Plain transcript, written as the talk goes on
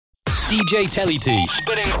DJ Tellytee.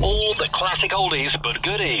 Spinning all the classic oldies but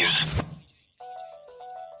goodies.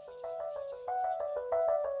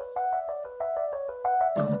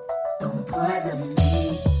 Don't poison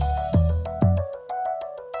me.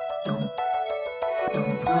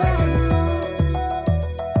 Don't poison me.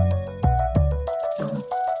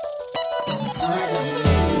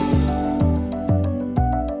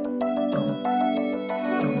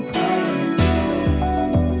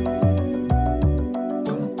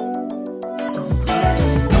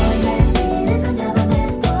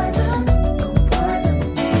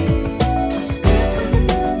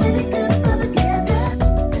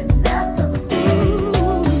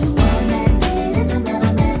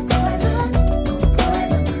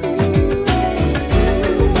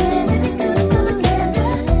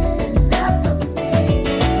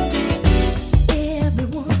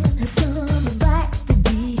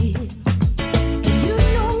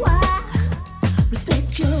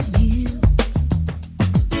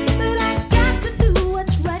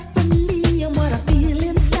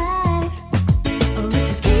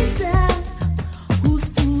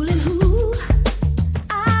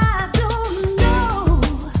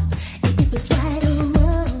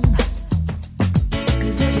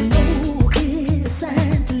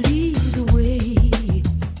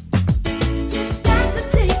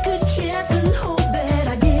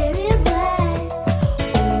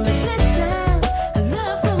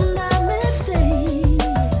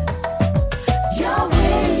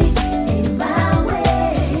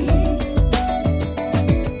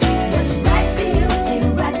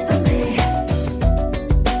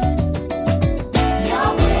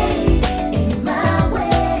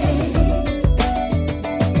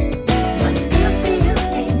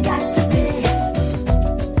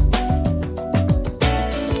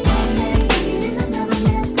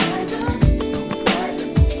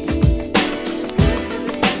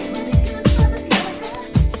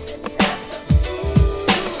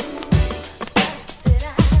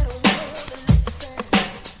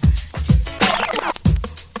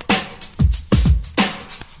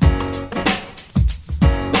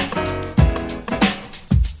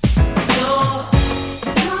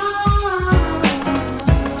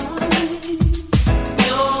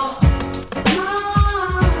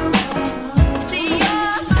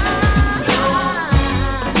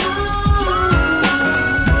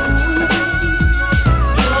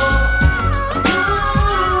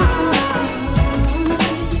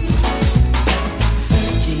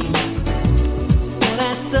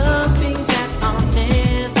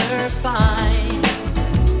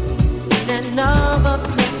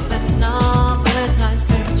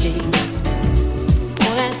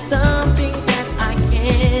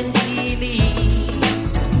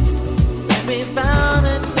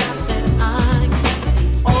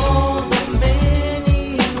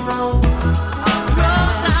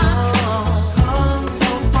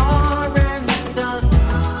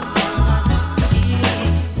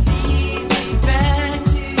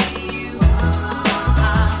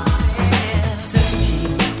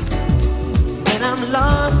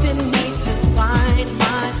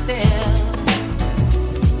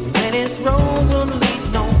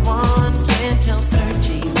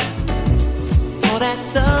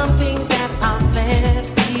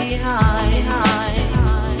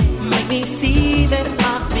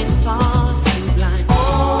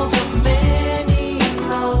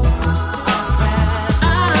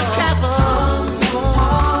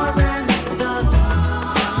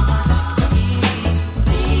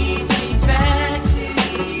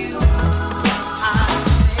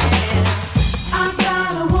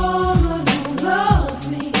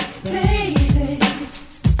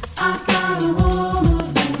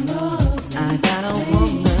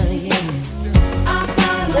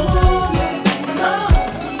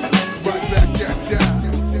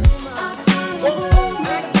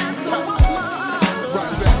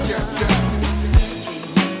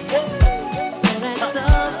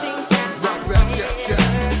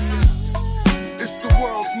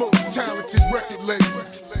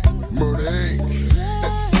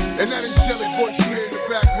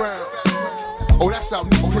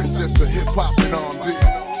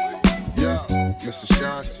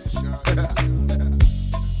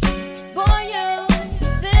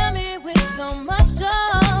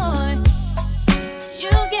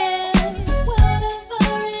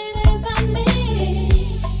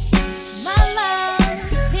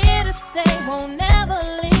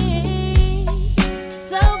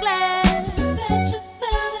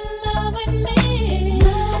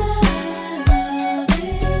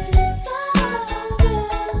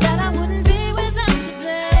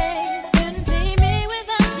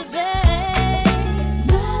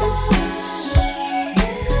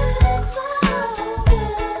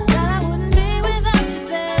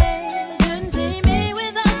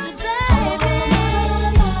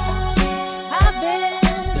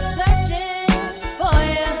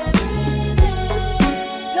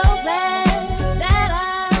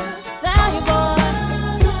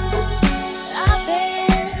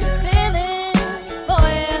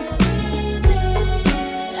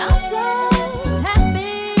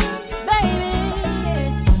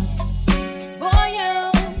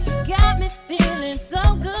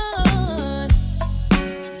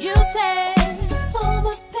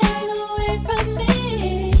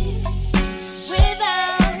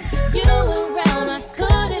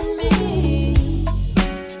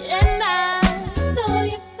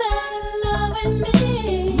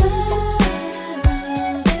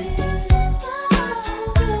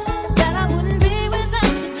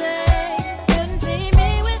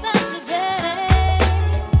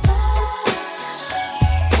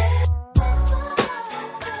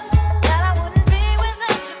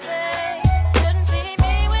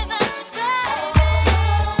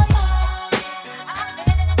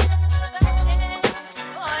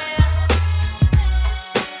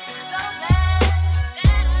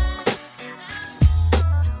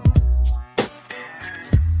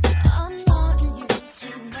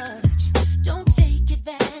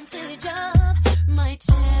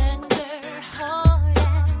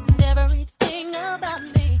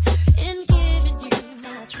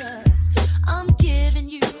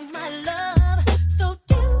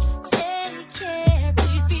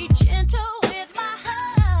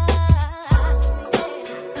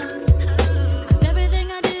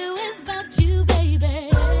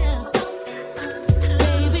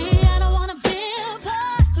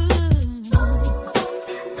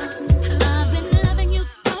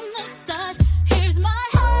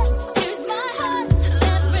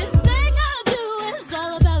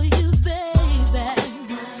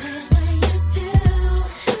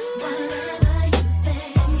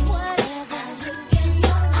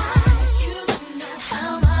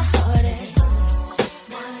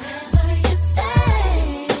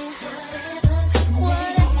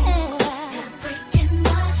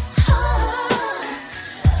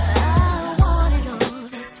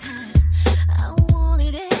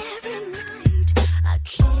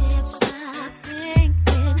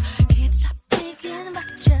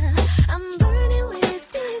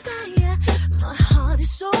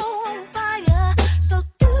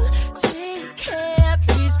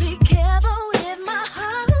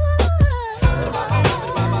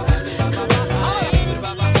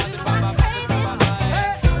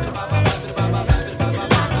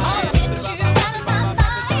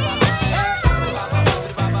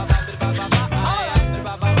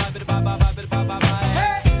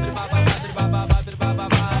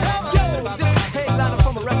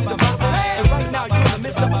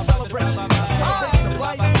 A celebration of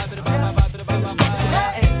life, death, and the struggles of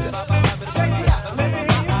our ancestors. Check it out. Let me hear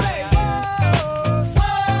you say, whoa,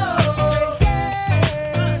 whoa,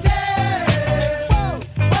 yeah, yeah, whoa,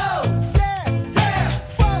 whoa, yeah, yeah,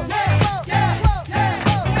 whoa, yeah, whoa, yeah, whoa, yeah,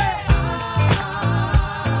 whoa, yeah.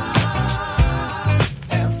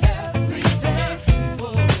 I am everyday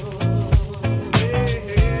people.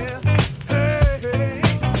 Yeah, hey, hey.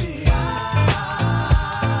 See, I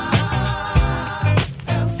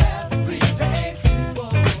am everyday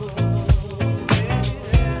people.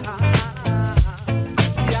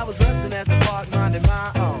 See, I was resting at the park, minding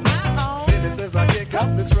my own business as I kick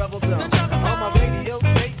up the trouble zone. On my radio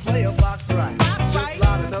tape, play a box right. Just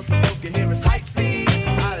loud enough so folks can hear us hype. See,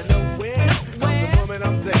 out of nowhere comes a woman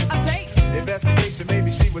I'm dating. Investigation,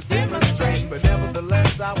 maybe she was demonstrating, but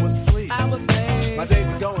nevertheless I was pleased. My day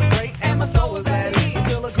was going great and my soul was at ease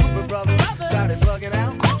until a group of brothers started bugging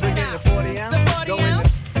out, drinking the 40 ounce, going to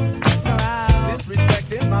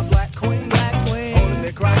disrespecting my black queen, holding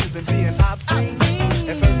their crotches and being obscene.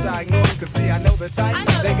 At first I ignored them, cause see I know the type.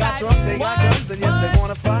 They got drunk, they got guns, and yes they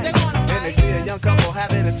wanna fight. And they see a young couple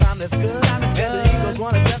having a time that's good, and the egos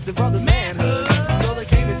wanna test the brother's manhood. So they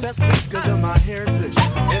came to test speech cause of my heritage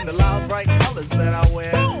and the loud bright colors that I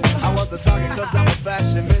wear. I was a target cause I'm a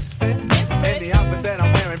fashion misfit, and the outfit that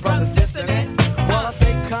I'm wearing brothers dissing it. While I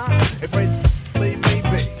stay calm, if they leave me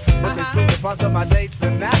be, but they squeeze the parts of my date's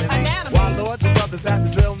anatomy. Why Lord, do brothers have to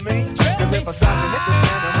drill me? Cause if I stop to hit this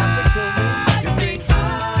man, they'll have to kill me. You see, I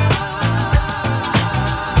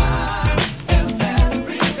am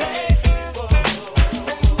everyday people.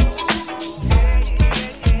 Yeah,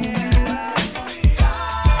 yeah, yeah. See,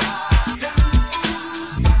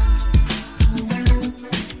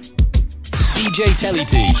 DJ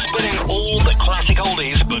Tellytee, spinning all the classic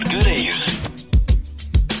oldies but goodies.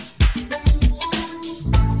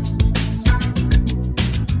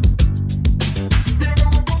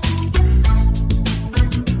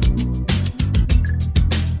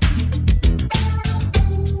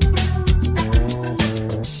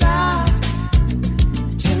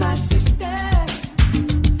 To my sister,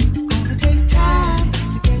 gonna take time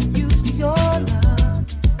to get used to your love.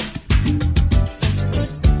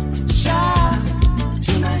 Shout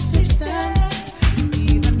to my sister,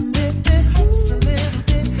 even if it hurts a little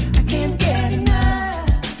bit, I can't get enough.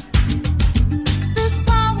 This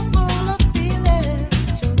powerful of feeling,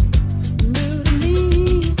 so new to me,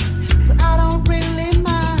 but I don't really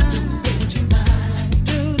mind.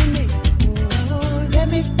 Do to me, oh, let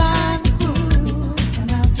me find the groove,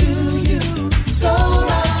 and I'll do you so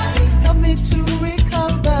right. Help me to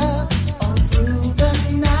recover all through the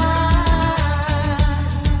night.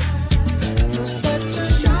 You're such a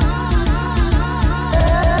shout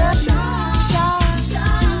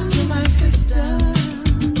to my sister.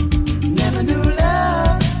 Never knew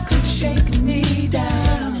love could shake me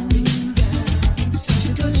down. Such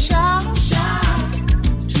a good shout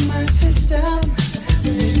to my sister.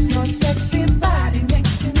 There's no sexy body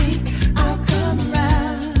next to me. I'll come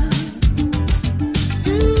around.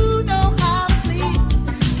 You know how to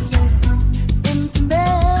please, so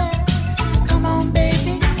intimate. So come on,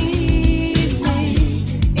 baby, ease me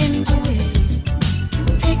into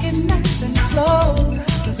it. Take it nice and slow,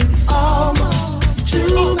 'cause it's almost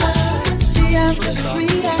too much. See, I'm just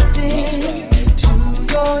reacting to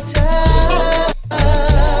your touch.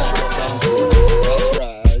 That's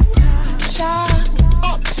right.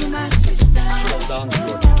 Shout to my sister. Dance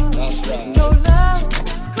floating. That's right. No love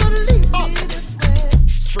could leave me this way.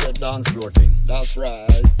 Straight dance floating. That's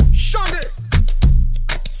right. Shandy.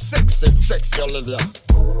 Sexy Olivia.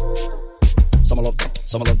 Some love them,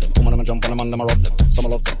 some love them. Woman, I'ma jump on them and I'ma rob them. Some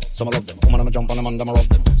love them, some love them. Woman, I'ma jump on them and I'ma rob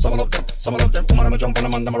them. Some love them, some love them. Woman, I'ma jump on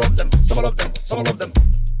them and I'ma rob them. Some love them, some love them.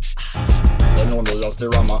 They know me as the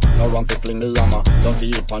rammer, no ram to fling the hammer. Don't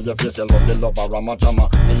see it on your face, you love the lover, rama chama.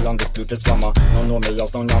 The undisputed slammer, no know me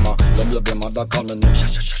as no yammer. Your baby mother call me name,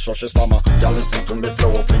 she stammer. Girl listen to me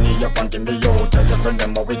flow, fling it up and give me yo. Tell your friend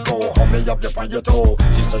them how we go, hold me up on your toe.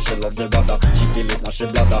 She says she love the brother, she feel it now she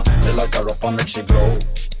bladder. Me like her up and make she glow.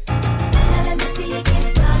 Now let me see you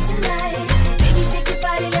get wild tonight. Baby, shake your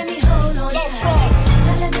body, let me hold on tight.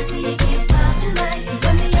 Now let me see you get wild tonight.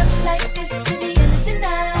 Run me up like this to the end of the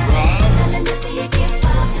night. Now let me see you get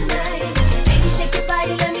wild tonight. Baby, shake your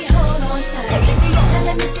body, let me hold on tight. Now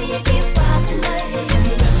let me see you get wild tonight. Run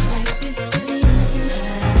me up like this to the end of the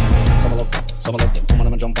night. Some love them, some love them. Woman,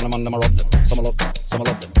 I'ma jump on them and I'ma rob them. Some love them, some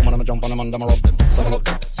love them. Woman, I'ma jump on them and I'ma rob them. Some love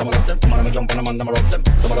them, some love them. Woman, I'ma jump on them and I'ma rob them.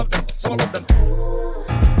 Some love them, some love them.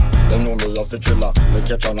 Them know me as the thriller. Me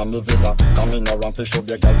catch on a me villa. Come in around fish up,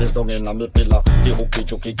 the girl face down in a me pillar. The hooky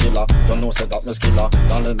chooky killer. Don't know say that me skiller.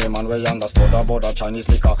 Don't let me man we understood about a Chinese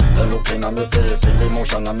liquor. Them looking at me face, feel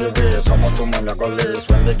emotion on me waist. How much woman me go lace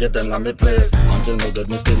when they get them on me place. Until me dead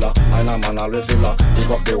me stiller. I know man always villa. Pick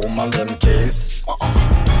up the woman them case. Now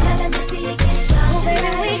let me see you get wild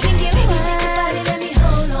tonight. We can get wild. Shake your body, let me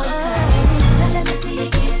hold on tight. Now let me see you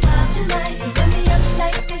get wild tonight. Run me up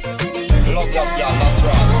like this to the end of the night. Love, y'all, that's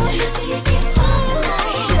right. Let me see you get wild tonight.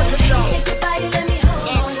 Shake your body, let me hold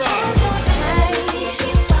on tight. Let me see you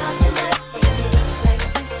get wild tonight. Run me up like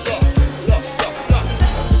this to the end of the night.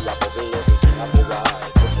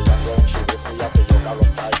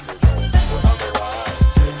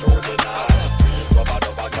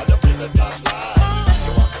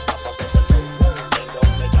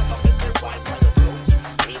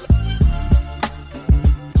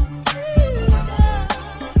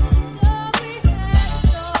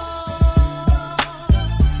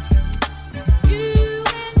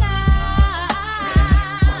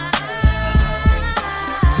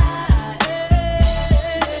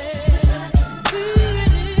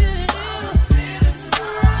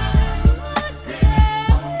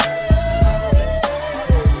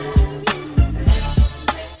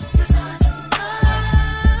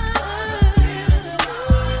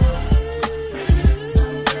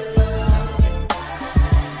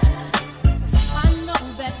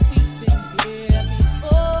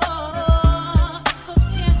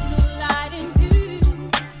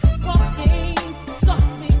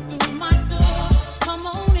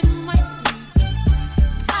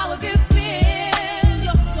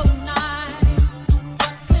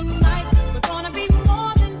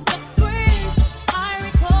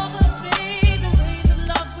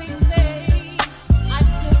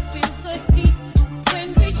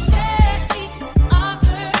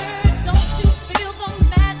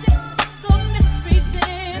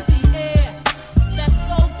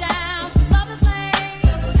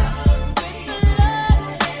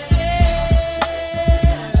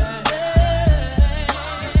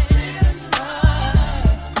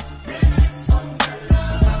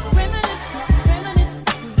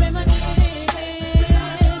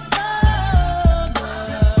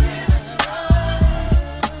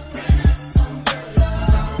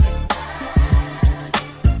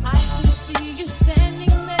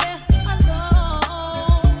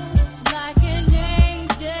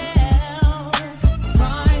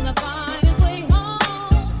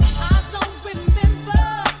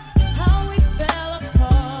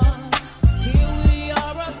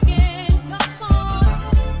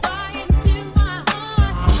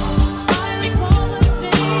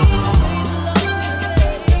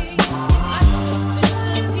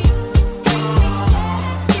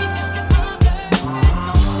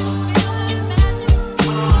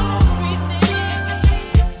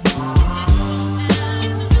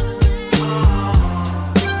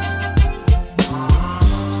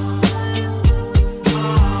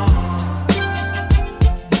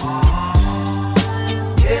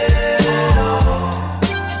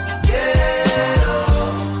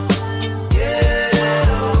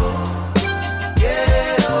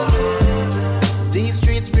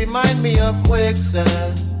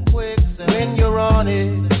 When you're on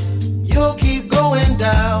it, you'll keep going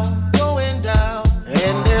down.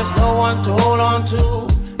 And there's no one to hold on to,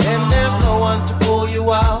 and there's no one to pull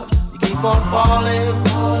you out. You keep on falling,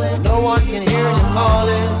 no one can hear you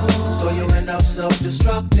calling. So you end up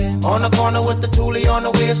self-destructing. On the corner with the toolie on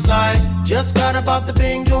the waistline. Just got about the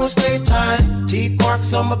Bing doing state time. Teeth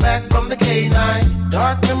marks on my back from the K9.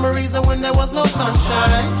 Dark memories of when there was no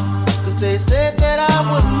sunshine. Cause they said that I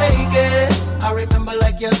wouldn't make it. I remember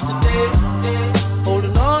like yesterday,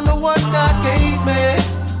 holding on to what God gave me.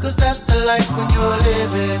 Cause that's the life when you're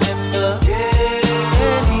living in the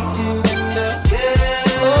and eating in the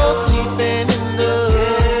sleeping in the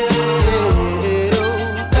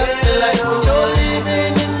that's the life when you're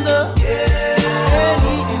living in the and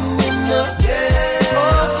eating in the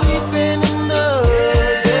sleeping in the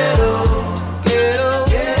ghetto.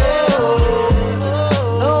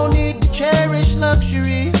 No need to cherish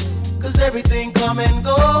luxuries, cause everything come and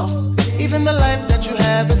go. Even the life that you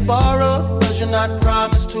have is borrowed, cause you're not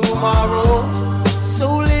promised tomorrow.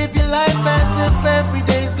 So live your life as if every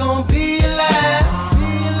day's gonna be your last.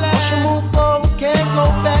 Once you move forward, can't go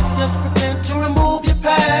back. Just repent to remove your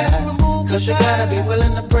past. Cause you gotta be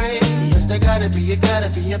willing to pray. Yes, there gotta be a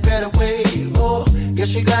better way. Oh,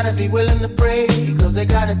 yes, you gotta be willing to pray. Cause there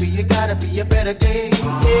gotta be a better day.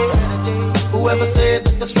 Yeah. Whoever said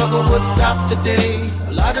that the struggle would stop today,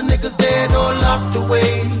 a lot of niggas dead or locked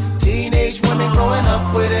away. Teenage women growing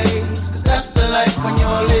up with AIDS, cause that's the life when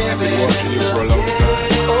you're living watching you for a long time.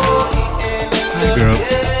 Hi, girl.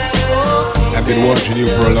 I've been watching you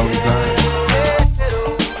for a long time.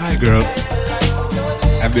 Hi, girl.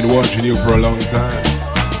 I've been watching you for a long time.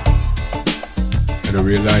 And I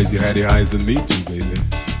realized you had your eyes on me too, baby.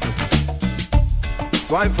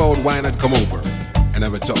 So I thought, why not come over and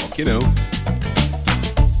have a talk, you know?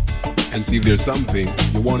 And see if there's something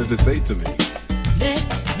you wanted to say to me. Let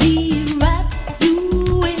me wrap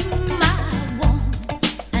you in my warm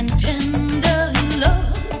and tender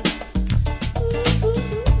love.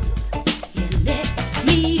 Yeah, let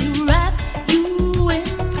me wrap you in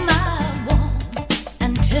my warm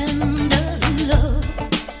and tender love.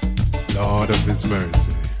 Lord of His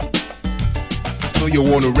mercy. So you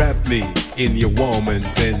want to wrap me in your warm and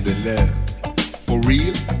tender love? For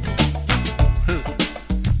real?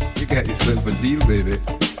 You got yourself a deal, baby.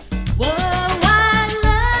 Whoa, I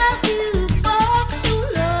love you for so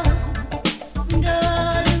long,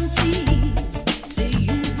 darling. Please say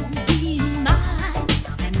you'll be mine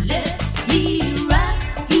and let me wrap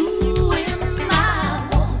you in my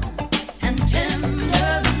warm and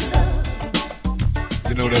tender love.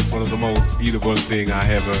 You know, that's one of the most beautiful things I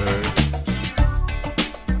ever heard.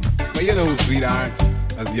 But you know, sweetheart,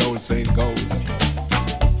 as the old saying goes,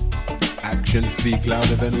 actions speak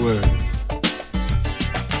louder than words.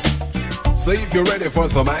 So if you're ready for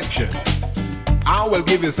some action, I will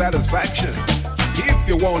give you satisfaction. If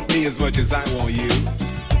you want me as much as I want you,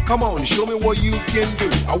 come on, show me what you can do.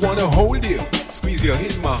 I want to hold you, squeeze you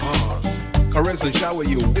in my arms, caress and shower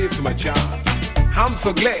you with my charms. I'm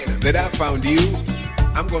so glad that I found you.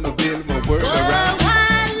 I'm gonna build my world around you.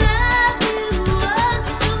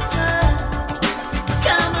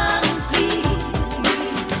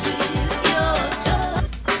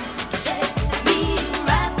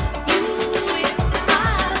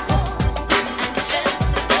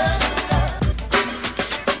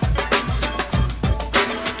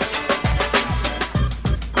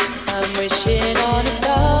 Wishing on a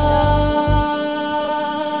star.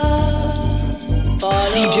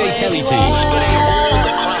 DJ Tellytee, spinning all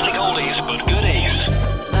the classic oldies but goodies.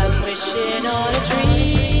 I'm wishing on a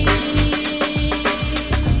dream.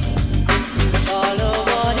 Follow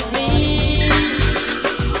what it means.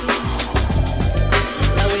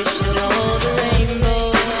 I wish on all the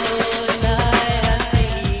rainbows I have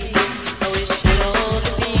seen. I wish on all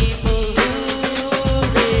the people who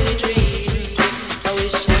really dream. I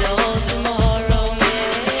wish on all tomorrow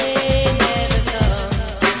may never come.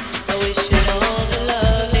 I wish on all the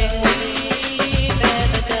loving we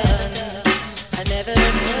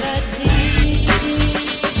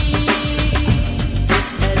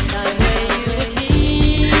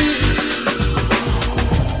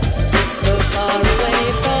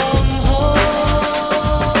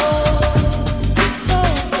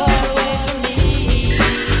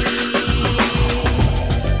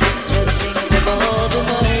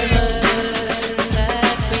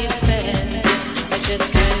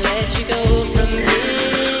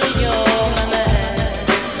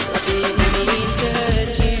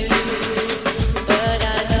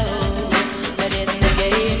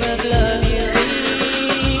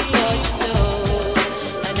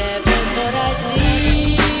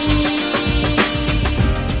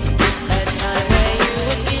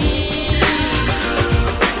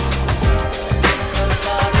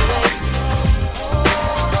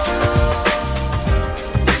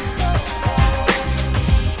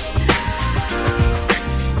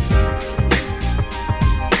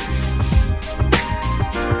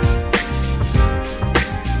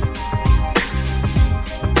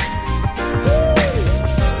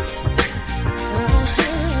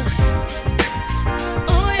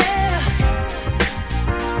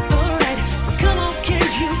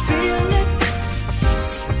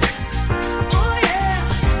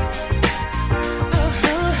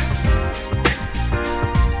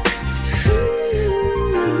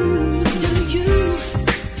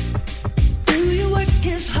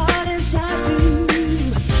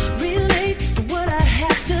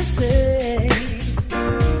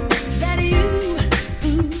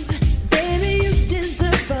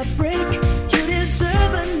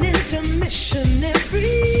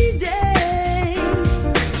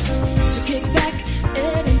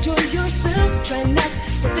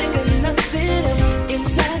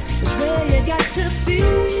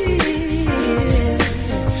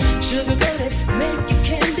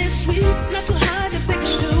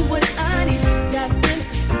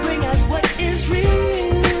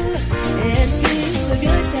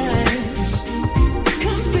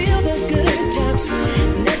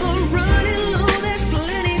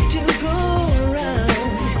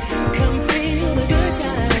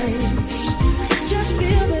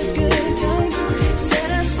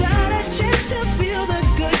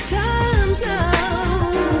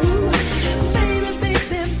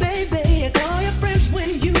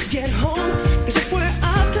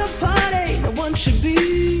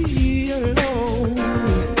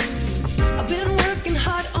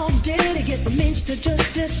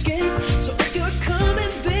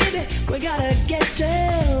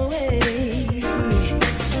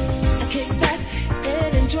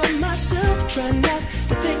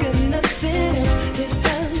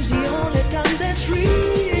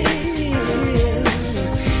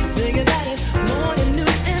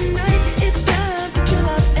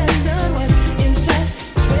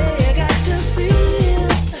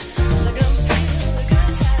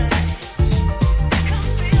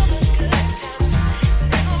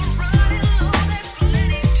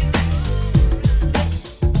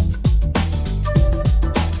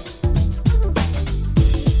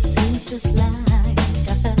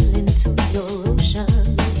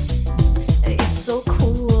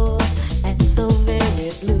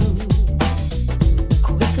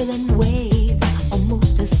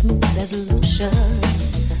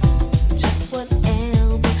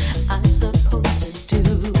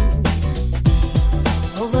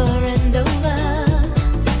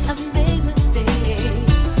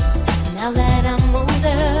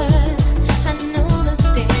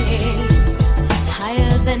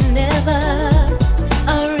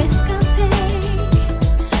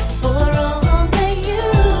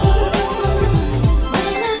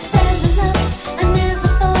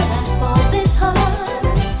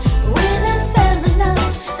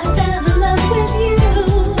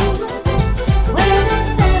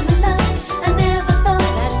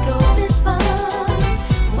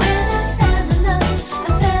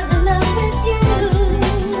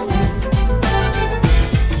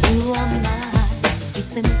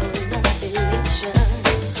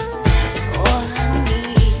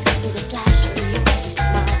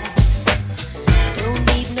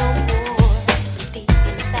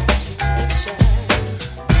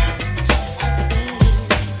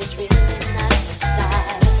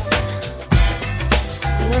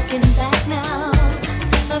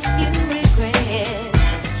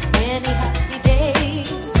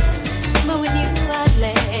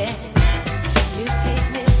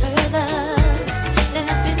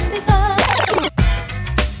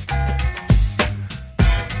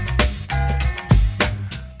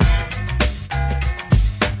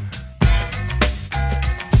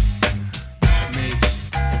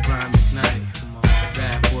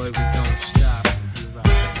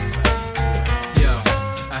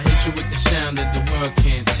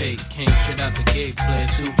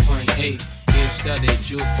studded,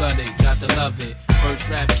 jewel flooded, got to love it. First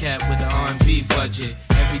rap cat with an R&B budget.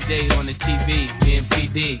 Every day on the TV, me and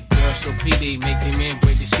PD. Girls so PD, make them man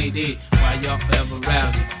break the CD. While y'all forever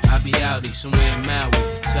rowdy, I be outie somewhere in Maui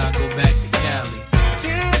till I go back to Cali.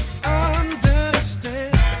 Can't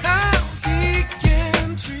understand how he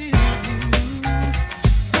can treat you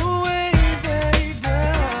the way that he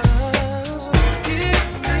does. Give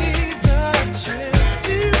me the chance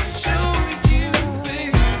to show you,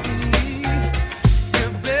 baby,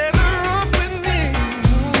 you're better off with me.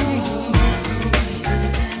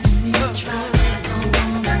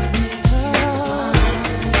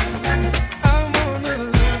 I wanna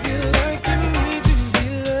love you like you need to be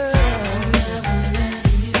loved.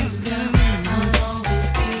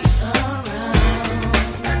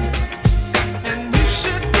 And you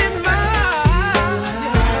should be mine.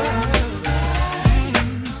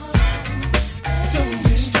 Don't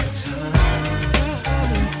waste your time.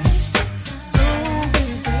 Don't,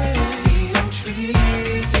 baby, treat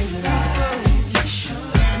you like you should.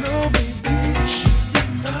 No, baby, you should be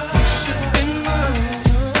mine. You should be mine.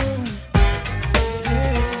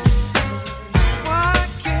 Yeah. Why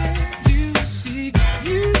can't you see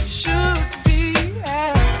you should be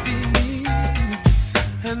happy?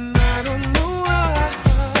 And I don't know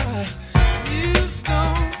why you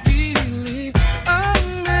don't believe a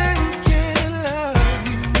man can love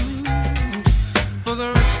you for the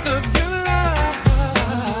rest of your life.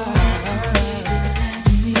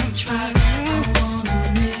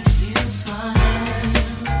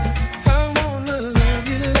 I wanna love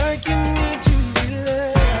you like you need to be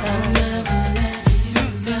loved.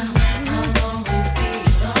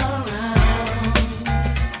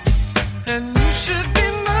 And you should be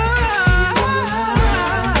mine.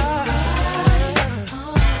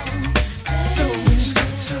 Don't waste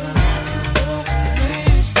your time.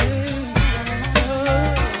 Treat you like you should.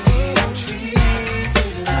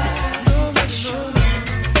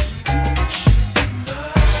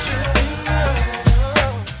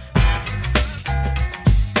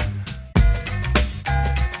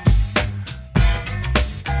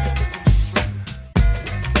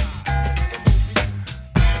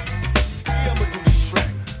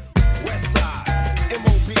 Westside,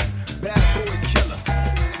 MOB, bad boy killer.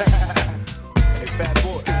 Hey, bad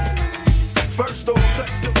boy. First off,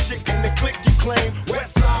 touch your shit in the click you claim.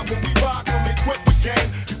 Westside, when we rock, come equipped with game.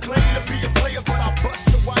 You claim to be a player, but I bust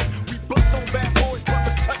your wife. We bust on bad boys,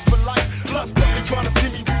 brothers touch for life. Plus, Bucky trying to see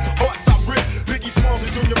me weak, hearts I rip. Biggie Smalls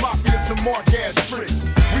and Junior Mafia, some mark ass tricks.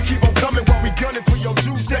 We keep on coming while we gunning for your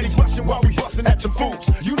juice. Steady rushing while we busting at your fools.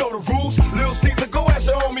 You know the rules. Lil Caesar, go ask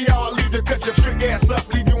your homie how I leave you. Cut your trick ass up,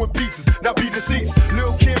 leave you in pieces. Now be deceased.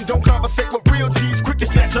 Lil Kim, don't conversate with real G's. Quick to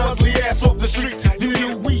snatch your ugly ass off the streets. You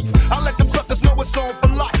new weave. I let them suckers know it's on for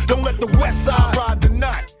life. Don't let the West Side ride the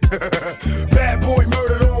night. Bad boy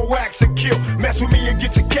murdered on wax and kill. Mess with me and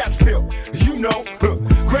get your caps peeled. You know,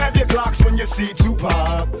 grab your Glocks when you see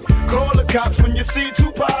Tupac. Call the cops when you see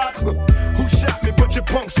Tupac. Who shot me? But your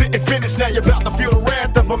punks didn't finish. Now you're about to feel the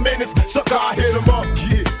wrath of a menace. Sucker, I hit him up.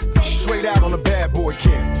 Yeah, straight out on the bad boy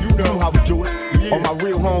camp. You know how we do it. All my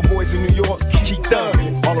real homeboys in New York, keep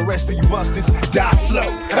thugging. All the rest of you busters, die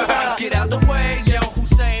slow. Get out the way, yo,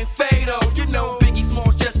 Hussein Fado. You know Biggie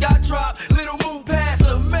Smalls just got dropped. Little move past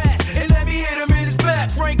the mat and let me hit him in his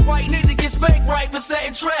back. Frank White need to get spanked right for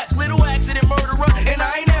setting traps. Little accident murderer, and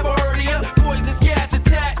I ain't never heard of ya. Poisonous gas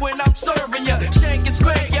attack when I'm serving ya. Shank and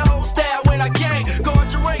spank your whole style when I gang.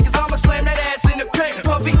 Guard your rank, cause I'ma slam that ass in the paint.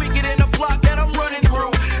 Puffy weaker than the block that I'm running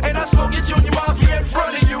through. And I smoke your Junior Mafia in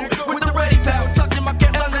front of you. With the ready power, tucked in my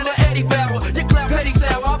gas under the Eddie Bauer. Your clap petty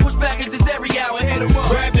sour, I push packages every hour. Hit 'em up.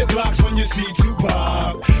 Grab your Glocks when you see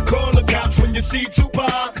Tupac. Call the cops when you see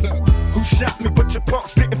Tupac. Who shot me? But your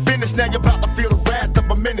punks didn't finish. Now you're about to feel the wrath of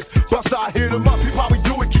a menace. Bust, I hit 'em up. Here's how we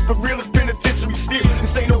do it. Keep it real as penitentiary steel.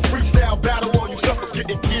 This ain't no freestyle battle. All you suckers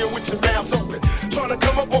getting killed with your mouths open. Trying to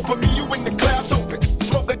come up off of me, you in the clouds open.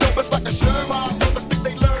 Smoking dope, it's like a Sherman. Suckers think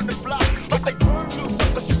they learn to fly. But they burn little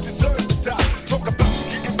suckers, you deserve to die. Talk about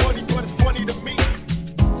you getting money, but it's funny to me.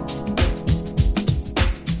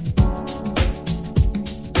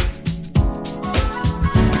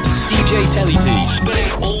 DJ Tellytee,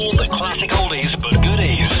 spinning all the classic oldies but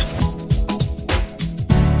goodies.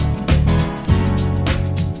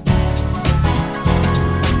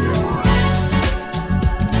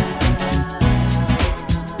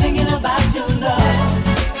 Thinking about your love,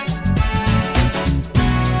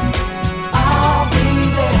 I'll be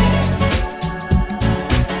there.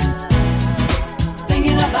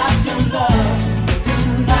 Thinking about your love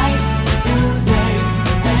tonight, today,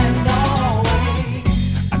 and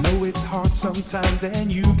always. I know it's hard sometimes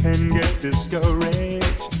and you can get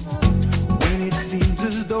discouraged when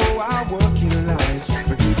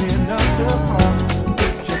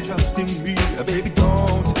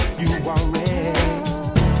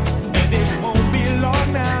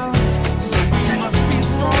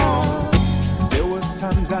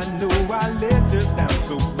I know I let you down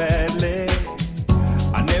so badly.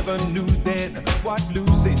 I never knew then what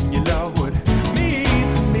losing your love would mean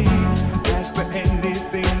to me. Ask for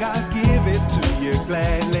anything, I'll give it to you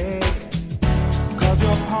gladly. 'Cause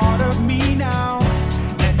you're part of me now,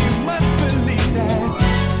 and you must believe that.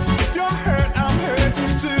 If you're hurt, I'm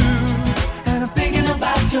hurting too. And I'm thinking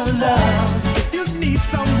about your love. If you need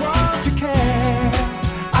someone to care,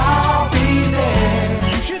 I'll be there.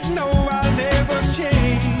 You should know I'll never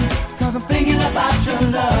change. 'Cause I'm thinking about your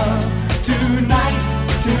love tonight,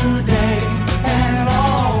 today, and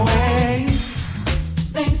always.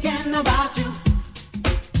 Thinking about you,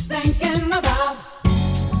 thinking about.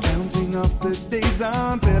 Counting up the days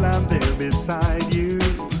until I'm there beside you.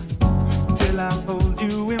 Till I hold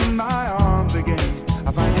you in my arms again.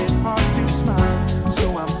 I find it hard to smile, so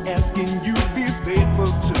I'm asking you be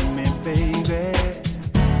faithful to me, baby.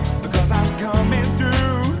 Because I'm coming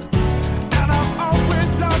through, and I'll always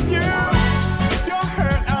love you. If you're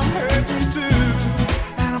hurt, I'm hurting too.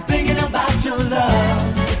 And I'm thinking about your love.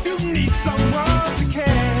 If you need someone to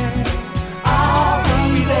care, I'll be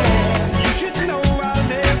there. You should know I'll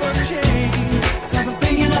never change. 'Cause I'm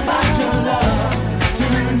thinking about your love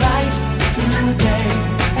tonight, today,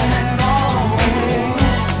 and always.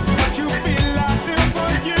 What you feel I feel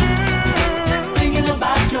for you. Thinking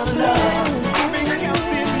about your love. I've been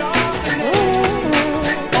counting all the days.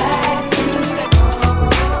 Back to stay.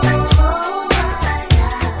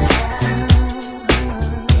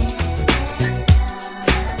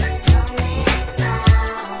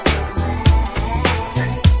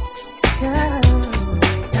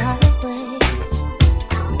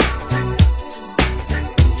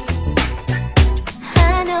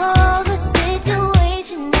 I know the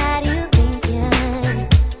situation that you're thinking,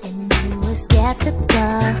 and you were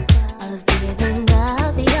skeptical of giving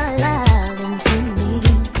up your loving to me.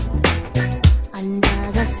 Under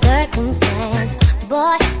the circumstance,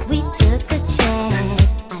 boy, we took a chance.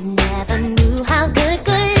 I never knew how good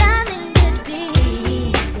loving could be.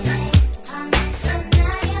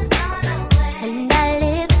 And I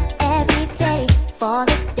live every day for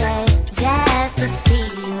the day just to see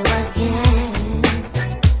you again.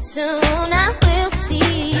 Soon I will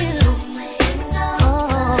see you.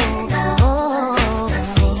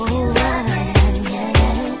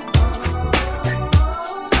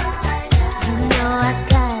 You know I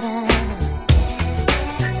gotta.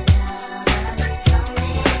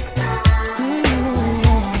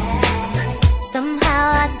 Somehow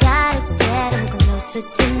I gotta get him closer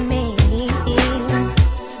to me.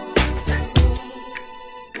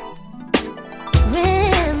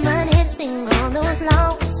 Reminiscing on those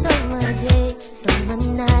long summer days, summer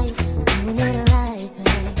nights, doing it right,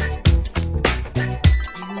 babe.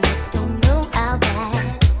 You just don't know how bad.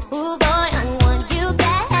 Ooh, boy, I want you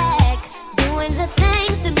back, doing the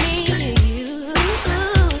things to me you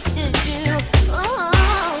used to do.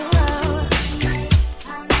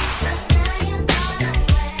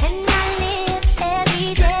 And I live every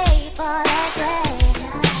day for that day.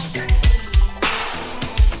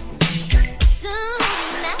 Soon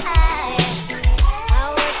I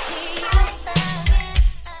will see you again.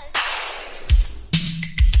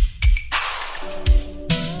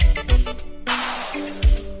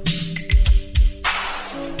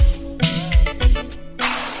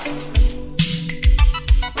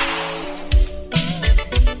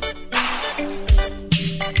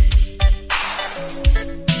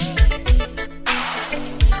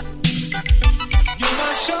 You're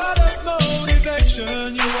my shot of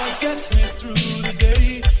motivation. You're what gets me through the day.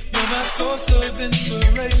 You're my source of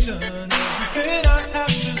inspiration. Everything I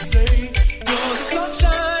have to say. You're the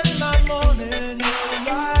sunshine in my morning. You're the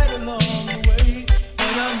light along the way.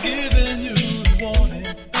 When I'm giving you the warning,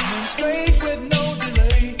 coming straight with no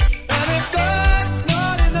delay. And if that's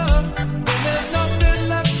not enough, then there's nothing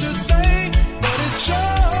left to say. But it's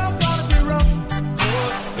sure gonna be rough.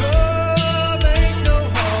 'Cause love ain't no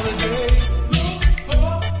holiday.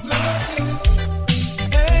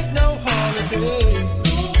 Ain't no holiday.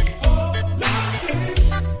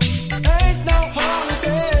 Ain't no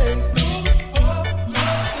holiday.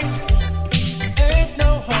 Ain't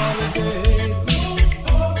no holiday.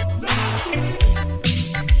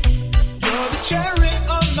 You're the cherry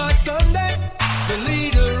on my Sunday, the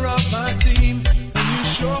leader of my team, and you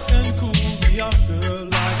sure can cool me off, girl,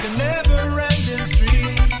 like a never-ending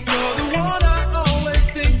stream. You're the one I always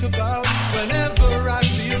think about whenever I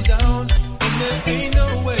feel down, and there ain't no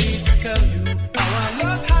way to tell you how I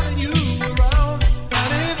love having you around. And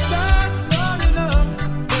if that's not enough,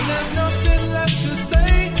 then there's nothing left to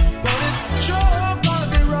say. But it's sure gonna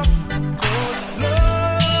be rough. 'Cause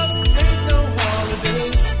love ain't no holiday.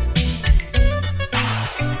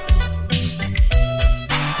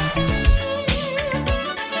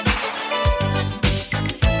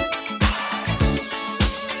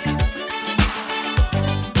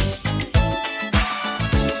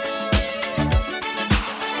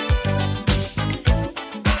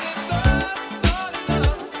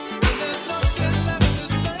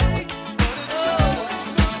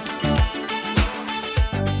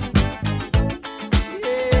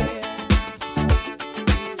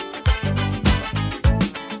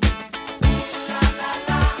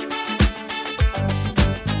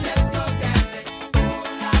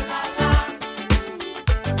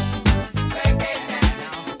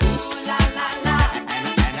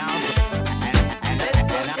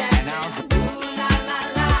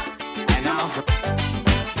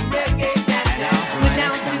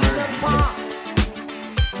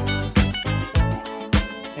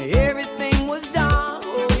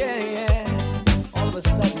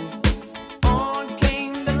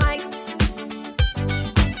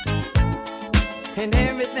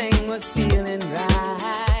 everything was feeling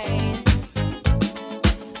right.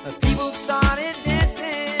 People started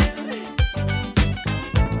dancing.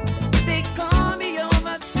 They called me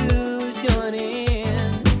over to join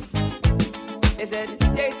in. They said,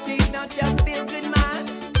 JT, don't you feel good, man?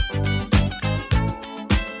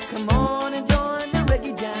 Come on and join the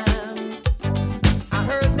reggae jam. I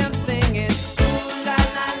heard them singing, ooh la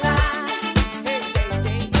la la. Hey, hey,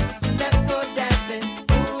 hey, let's go dancing.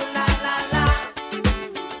 Ooh la la la.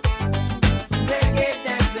 Reggae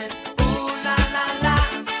dancing. Ooh la la la.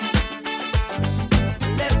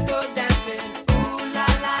 Let's go dancing. Ooh la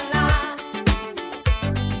la la.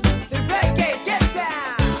 Say reggae, get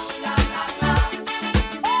down. La la la.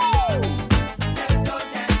 Woo! Let's go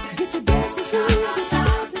dancing. Get your dancing shoes. Get your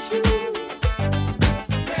dancing shoes.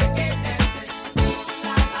 Reggae dancing.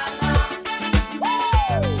 La la la.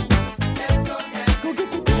 Woo! Let's go dancing. Go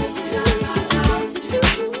get your dancing shoes. Get your dancing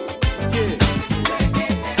shoes. Reggae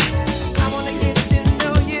dancing. I wanna get to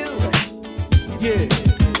know you. Yeah,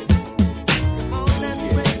 Come on, let's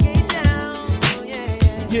break it down.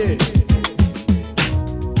 Yeah. yeah.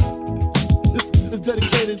 This is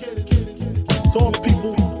dedicated to all the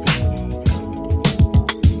people.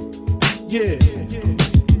 Yeah.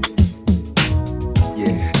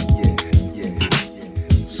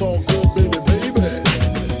 It's all good, baby, baby.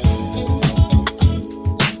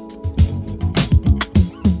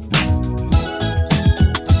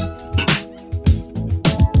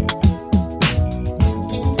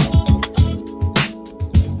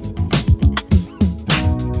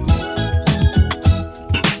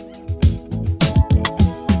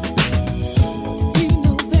 You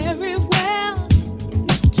know very well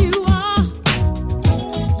what you are.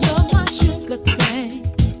 You're my sugar thing,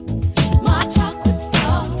 my chocolate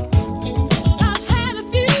star. I've had a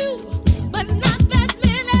few, but not that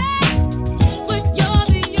many. But you're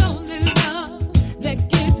the only love that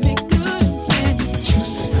gives me good and plenty.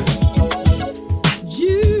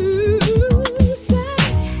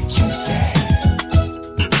 Juicy,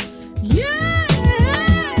 yeah.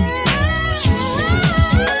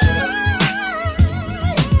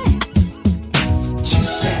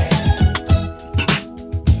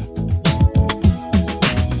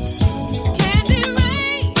 Candy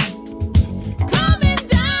rain coming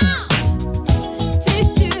down,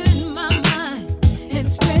 taste you in my mind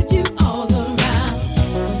and spread you all around.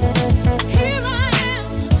 Here I am,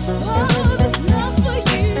 oh, this love's for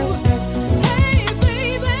you. Hey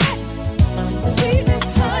baby, sweet as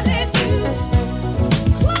honeydew.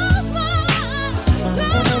 Close my eyes,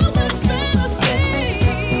 all but fantasy,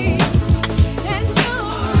 and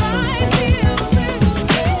you're right here with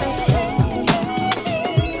me.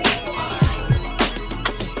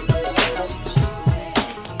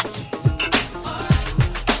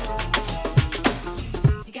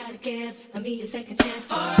 You gotta give me a second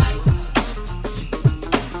chance. Alright.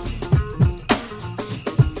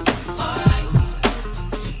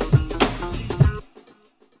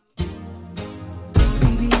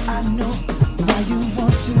 Baby, I know why you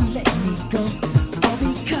want to let me go. All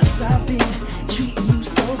because I've been treating you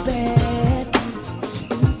so bad.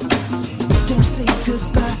 Don't say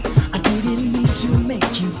goodbye. I didn't mean to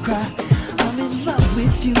make you cry. I'm in love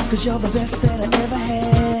with you because you're the best that I ever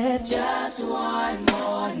had. Just one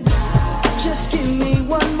more night. Just give me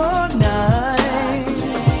one more night.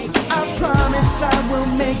 I promise I will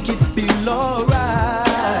make it feel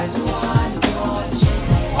alright.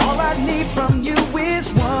 All I need from you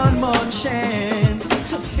is one more chance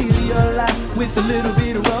to fill your life with a little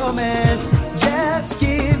bit of romance. Just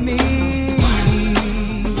give me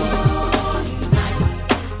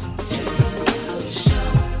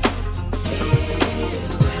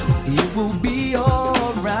it will be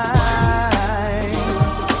alright.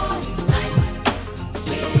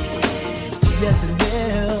 Yes, it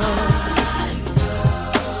will.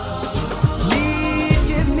 Please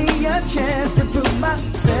give me a chance to prove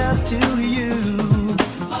myself to you.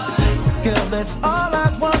 Girl, that's all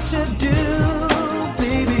I want to do,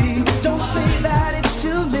 baby. Don't say that it's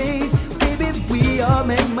too late. Baby, we all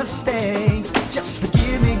make mistakes. Just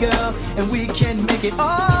forgive me, girl, and we can make it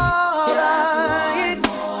all right.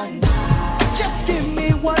 Just give me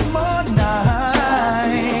one more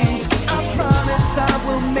night. I promise I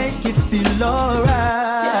will make it feel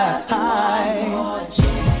alright.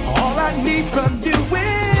 All I need from you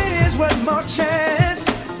is one more chance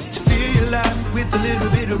to fill your life with a little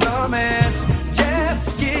bit of romance.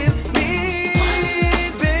 Just give me,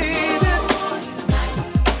 baby.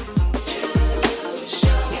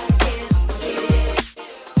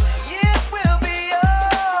 It will be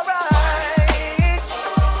alright.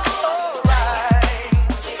 Alright.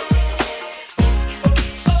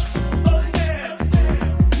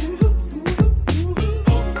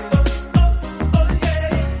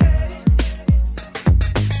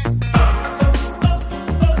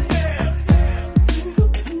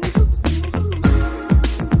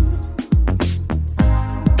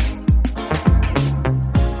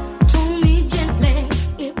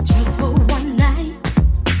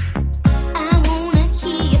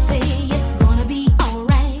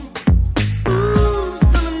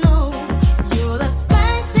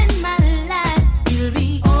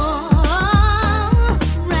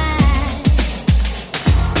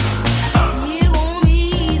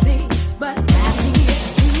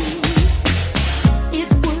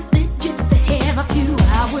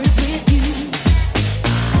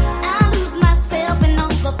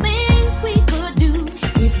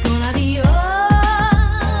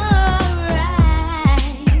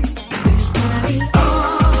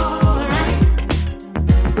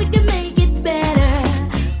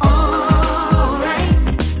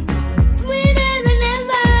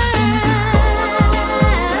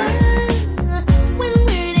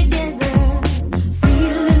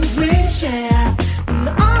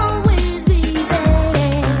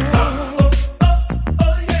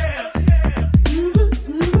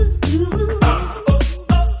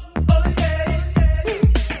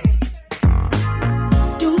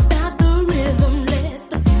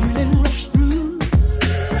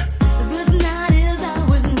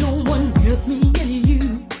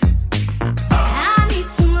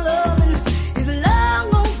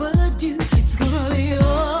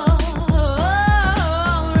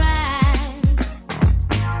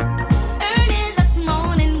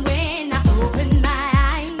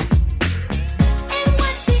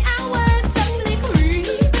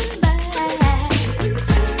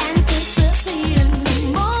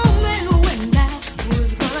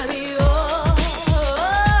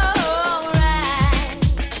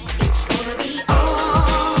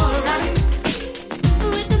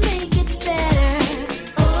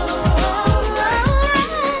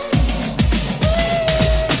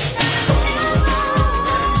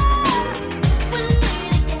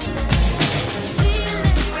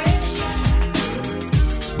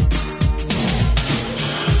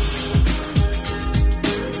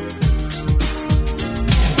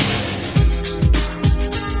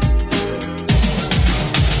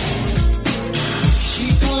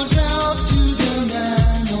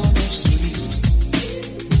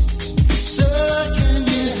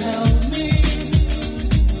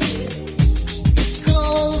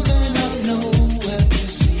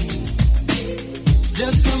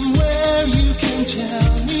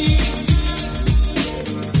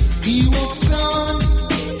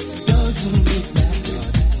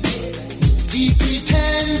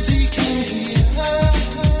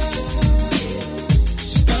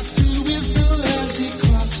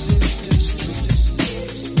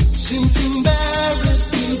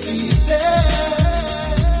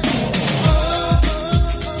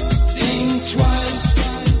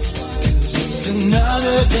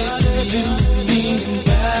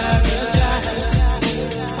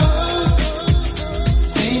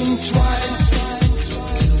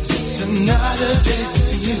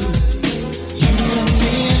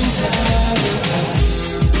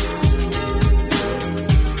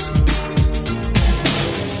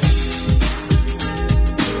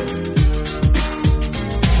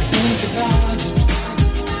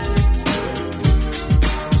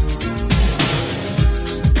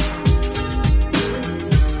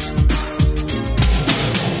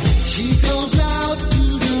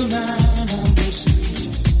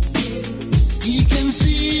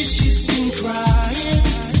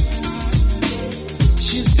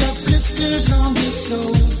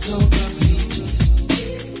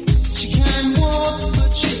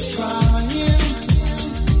 but she's trying.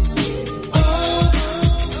 Oh,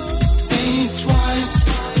 think twice.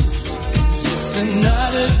 It's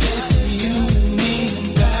another day for you and me in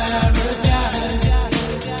paradise.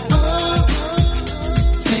 Oh,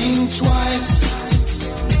 think twice.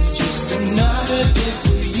 It's just another day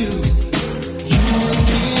for you. You and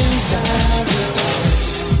me in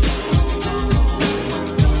paradise.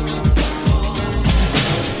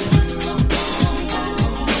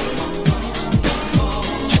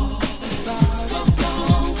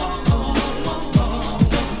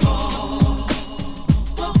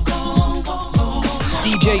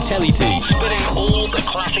 DJ Tellytee, spinning all the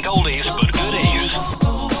classic oldies but goodies.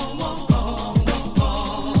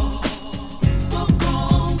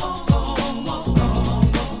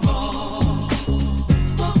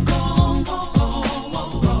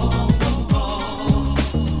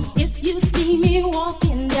 If you see me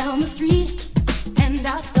walking down the street and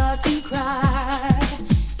I start to cry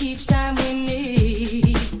each time we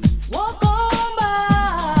meet, walk on by,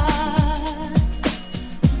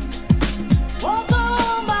 walk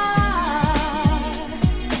on by.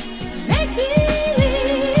 Make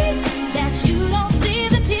believe that you don't see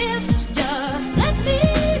the tears. Just let me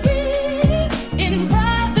grieve in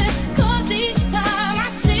private, 'cause each time I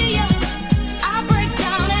see you, I break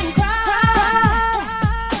down and cry.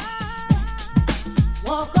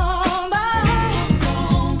 Walk on by.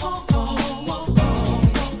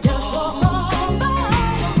 Just walk on by.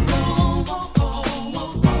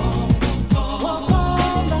 Walk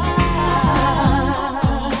on by.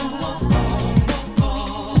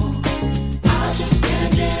 I just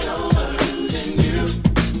can't get over losing you.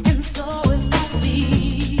 And so if I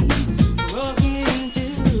see broken into,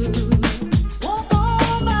 walk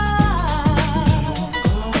on by.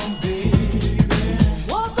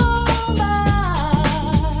 Walk on by.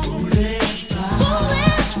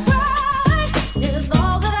 Foolish pride is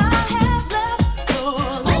all that I have left. So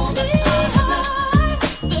let me hide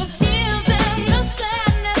the tears and the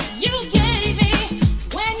sadness you gave me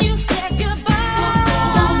when you said goodbye.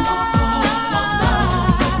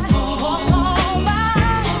 Walk on by.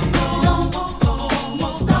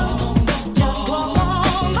 Just walk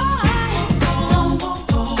on by.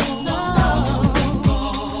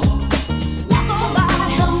 Walk on by.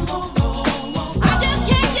 I just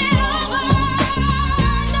can't get over.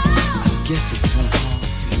 Guess it's kind of hard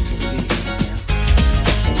for you to believe right now.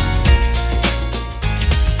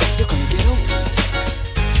 You're gonna get over it.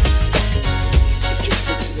 It just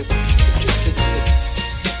takes a little. It just takes a little.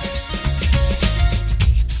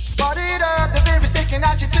 Spotted up the very second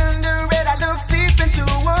as she turned her red. I looked deep into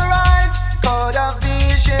her eyes, caught a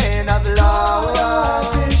vision of love.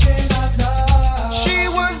 She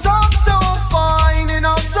was all so fine and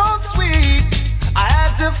all so sweet. I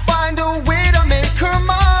had to find a way to make her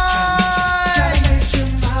mine.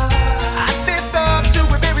 I stepped up to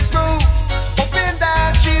her very smooth, hoping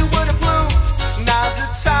that she would approve. Now's the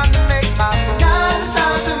time to make my move.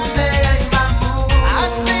 I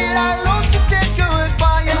said hello, she said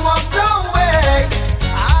goodbye and walked away.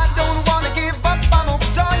 I don't wanna give up, I'm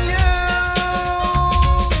hooked on you.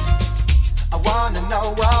 I wanna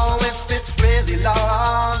know if it's really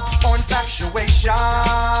love or infatuation.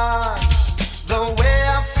 The way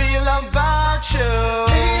I feel about you.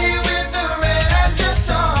 Lady with the red dress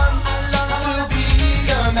on, I long to be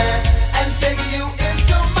your man and take you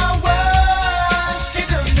into my world.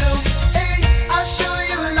 Skidoo, hey, I'll show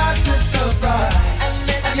you lots of surprise and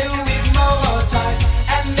make you hypnotize,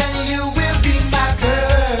 and then you will be my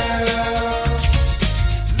girl.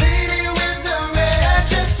 Lady with the red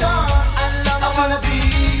dress on, I long to be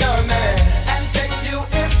your man and take you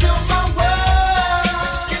into my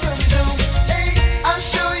world. Skidoo, hey, I'll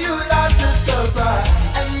show you lots of surprise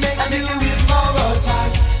and make you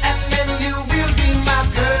hypnotize, and then you will be my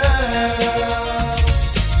girl.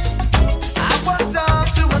 I walked up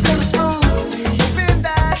to her very smooth, hoping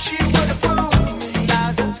that she would approve.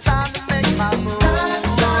 Now's the time to make my move.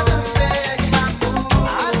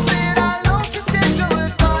 I said hello, she said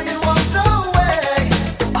goodbye and walked away.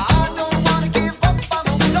 I don't wanna give up, I'm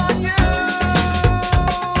hooked on you.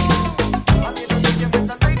 I'll leave it with you with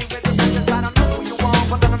the lady with the business. I don't know who you are,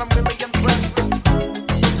 but then I'm really impressed.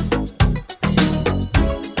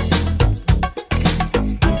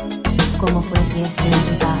 ¿Cómo fue que se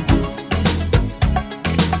va?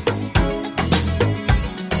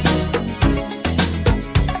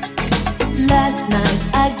 Last night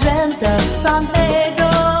I dreamt of San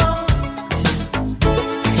Pedro,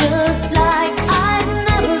 just like I'd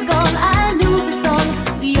never gone. I knew the song,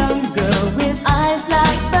 the young girl with eyes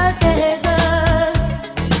like the desert.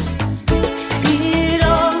 It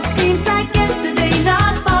all seems like yesterday,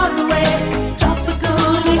 not far away. Drop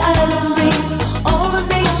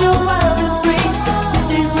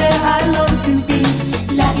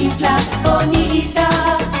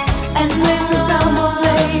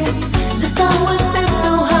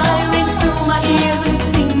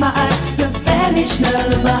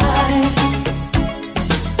lullaby.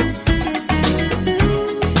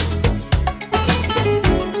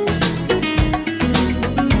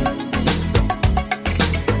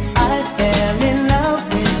 I fell in love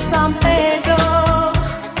with San Pedro.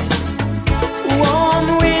 Warm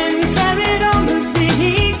wind carried on the sea.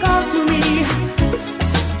 He called to me.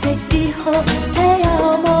 Te dijo te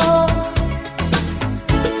amo.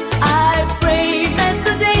 I prayed that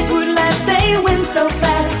the days would last. They went so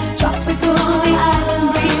fast. Tropical, the island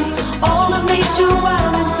breeze, all of nature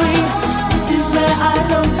wild and free. This is where I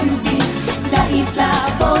long to be, La Isla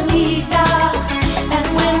Bonita. And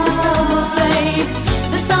when the summer played,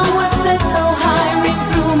 the sun would set so high, ring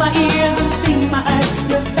through my ears and sting my eyes,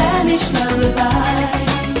 your Spanish lullaby.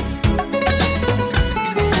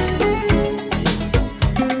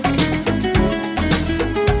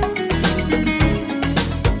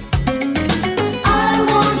 I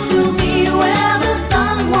want to be where the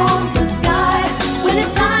sun warms the sky. When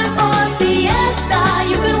it's time for siesta,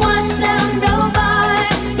 you can watch them go by.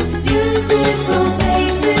 Beautiful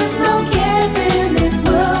faces, no cares in this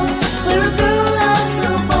world. Where a girl loves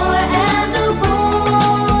a boy and a boy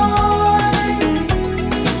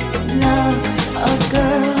loves a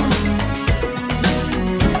girl.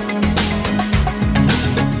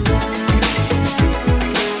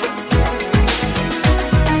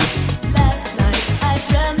 Last night I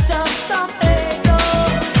dreamt of San Pedro.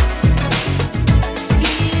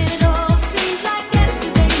 It all seems like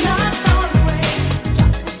yesterday, not far away.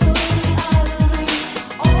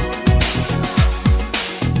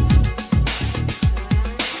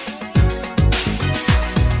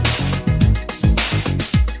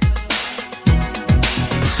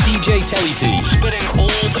 DJ Tellytee, spinning all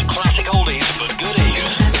the classic oldies but goodies.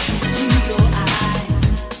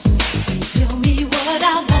 Tell me what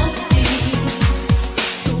I want to be.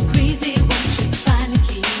 So crazy once you find the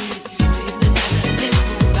key. Leave the night a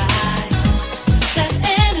little ride. That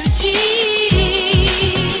energy,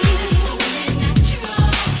 so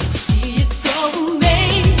natural. See, it's so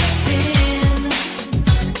amazing.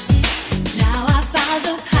 Now I found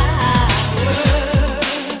the power.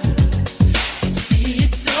 See,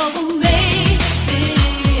 it's so amazing.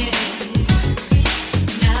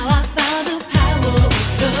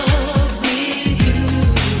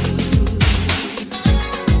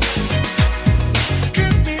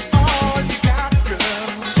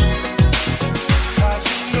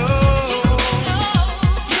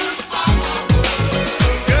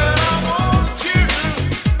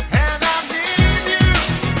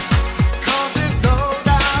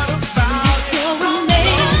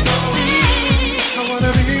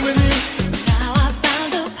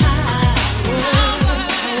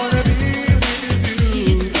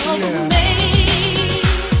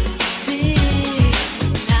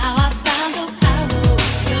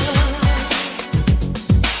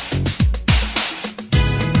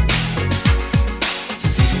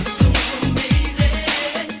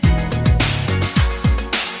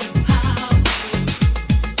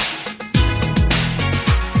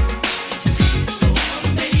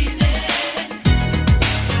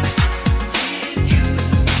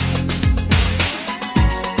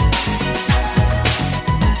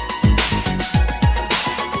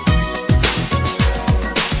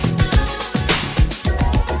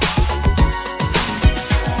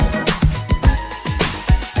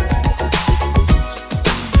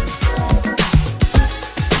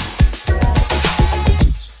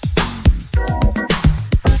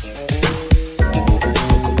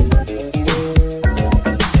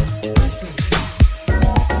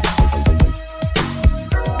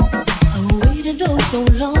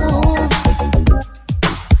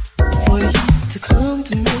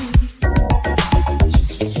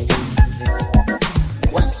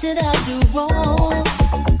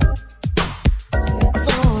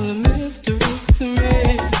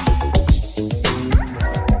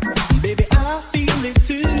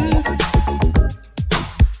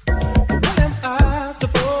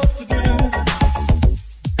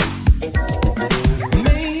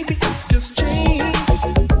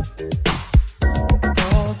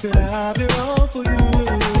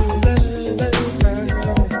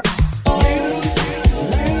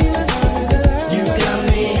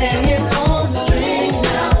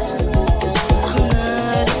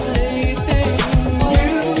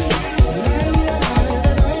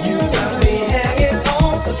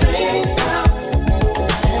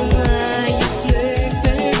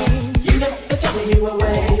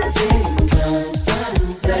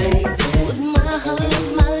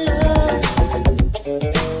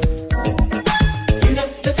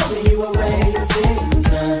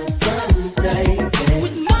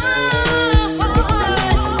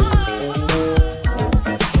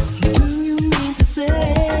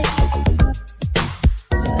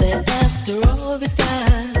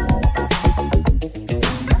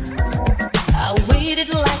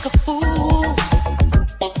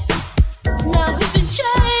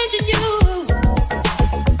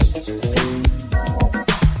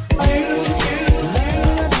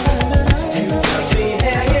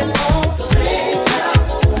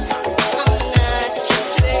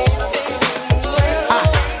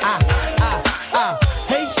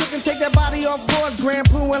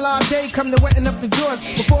 come to wetting up the drawers.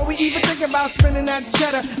 Before we even think about spending that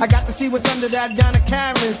cheddar, I got to see what's under that Donna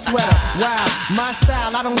Karan sweater. Wow, my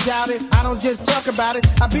style, I don't doubt it. I don't just talk about it,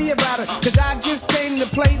 I be about it. Cause I just came to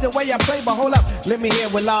play the way I play. But hold up, let me hear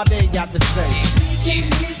what all day got to say. We can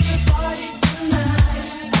get the party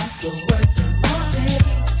tonight. After working all day,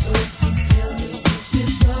 so if you feel me, you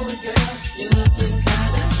should show it, girl. You're looking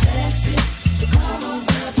kinda sexy, so come on,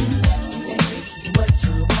 girl, do that to me. Do what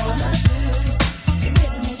you wanna do, so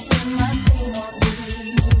let me spend my day on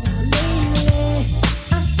you. Lately,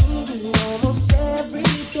 I've seen you almost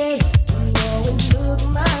every day. You always look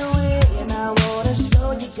my way, and I wanna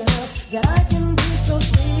show you, girl, that I can be so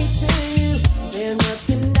sweet to you. There's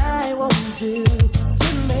nothing I won't do to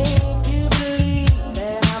make you believe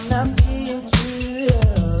that I'm not feeling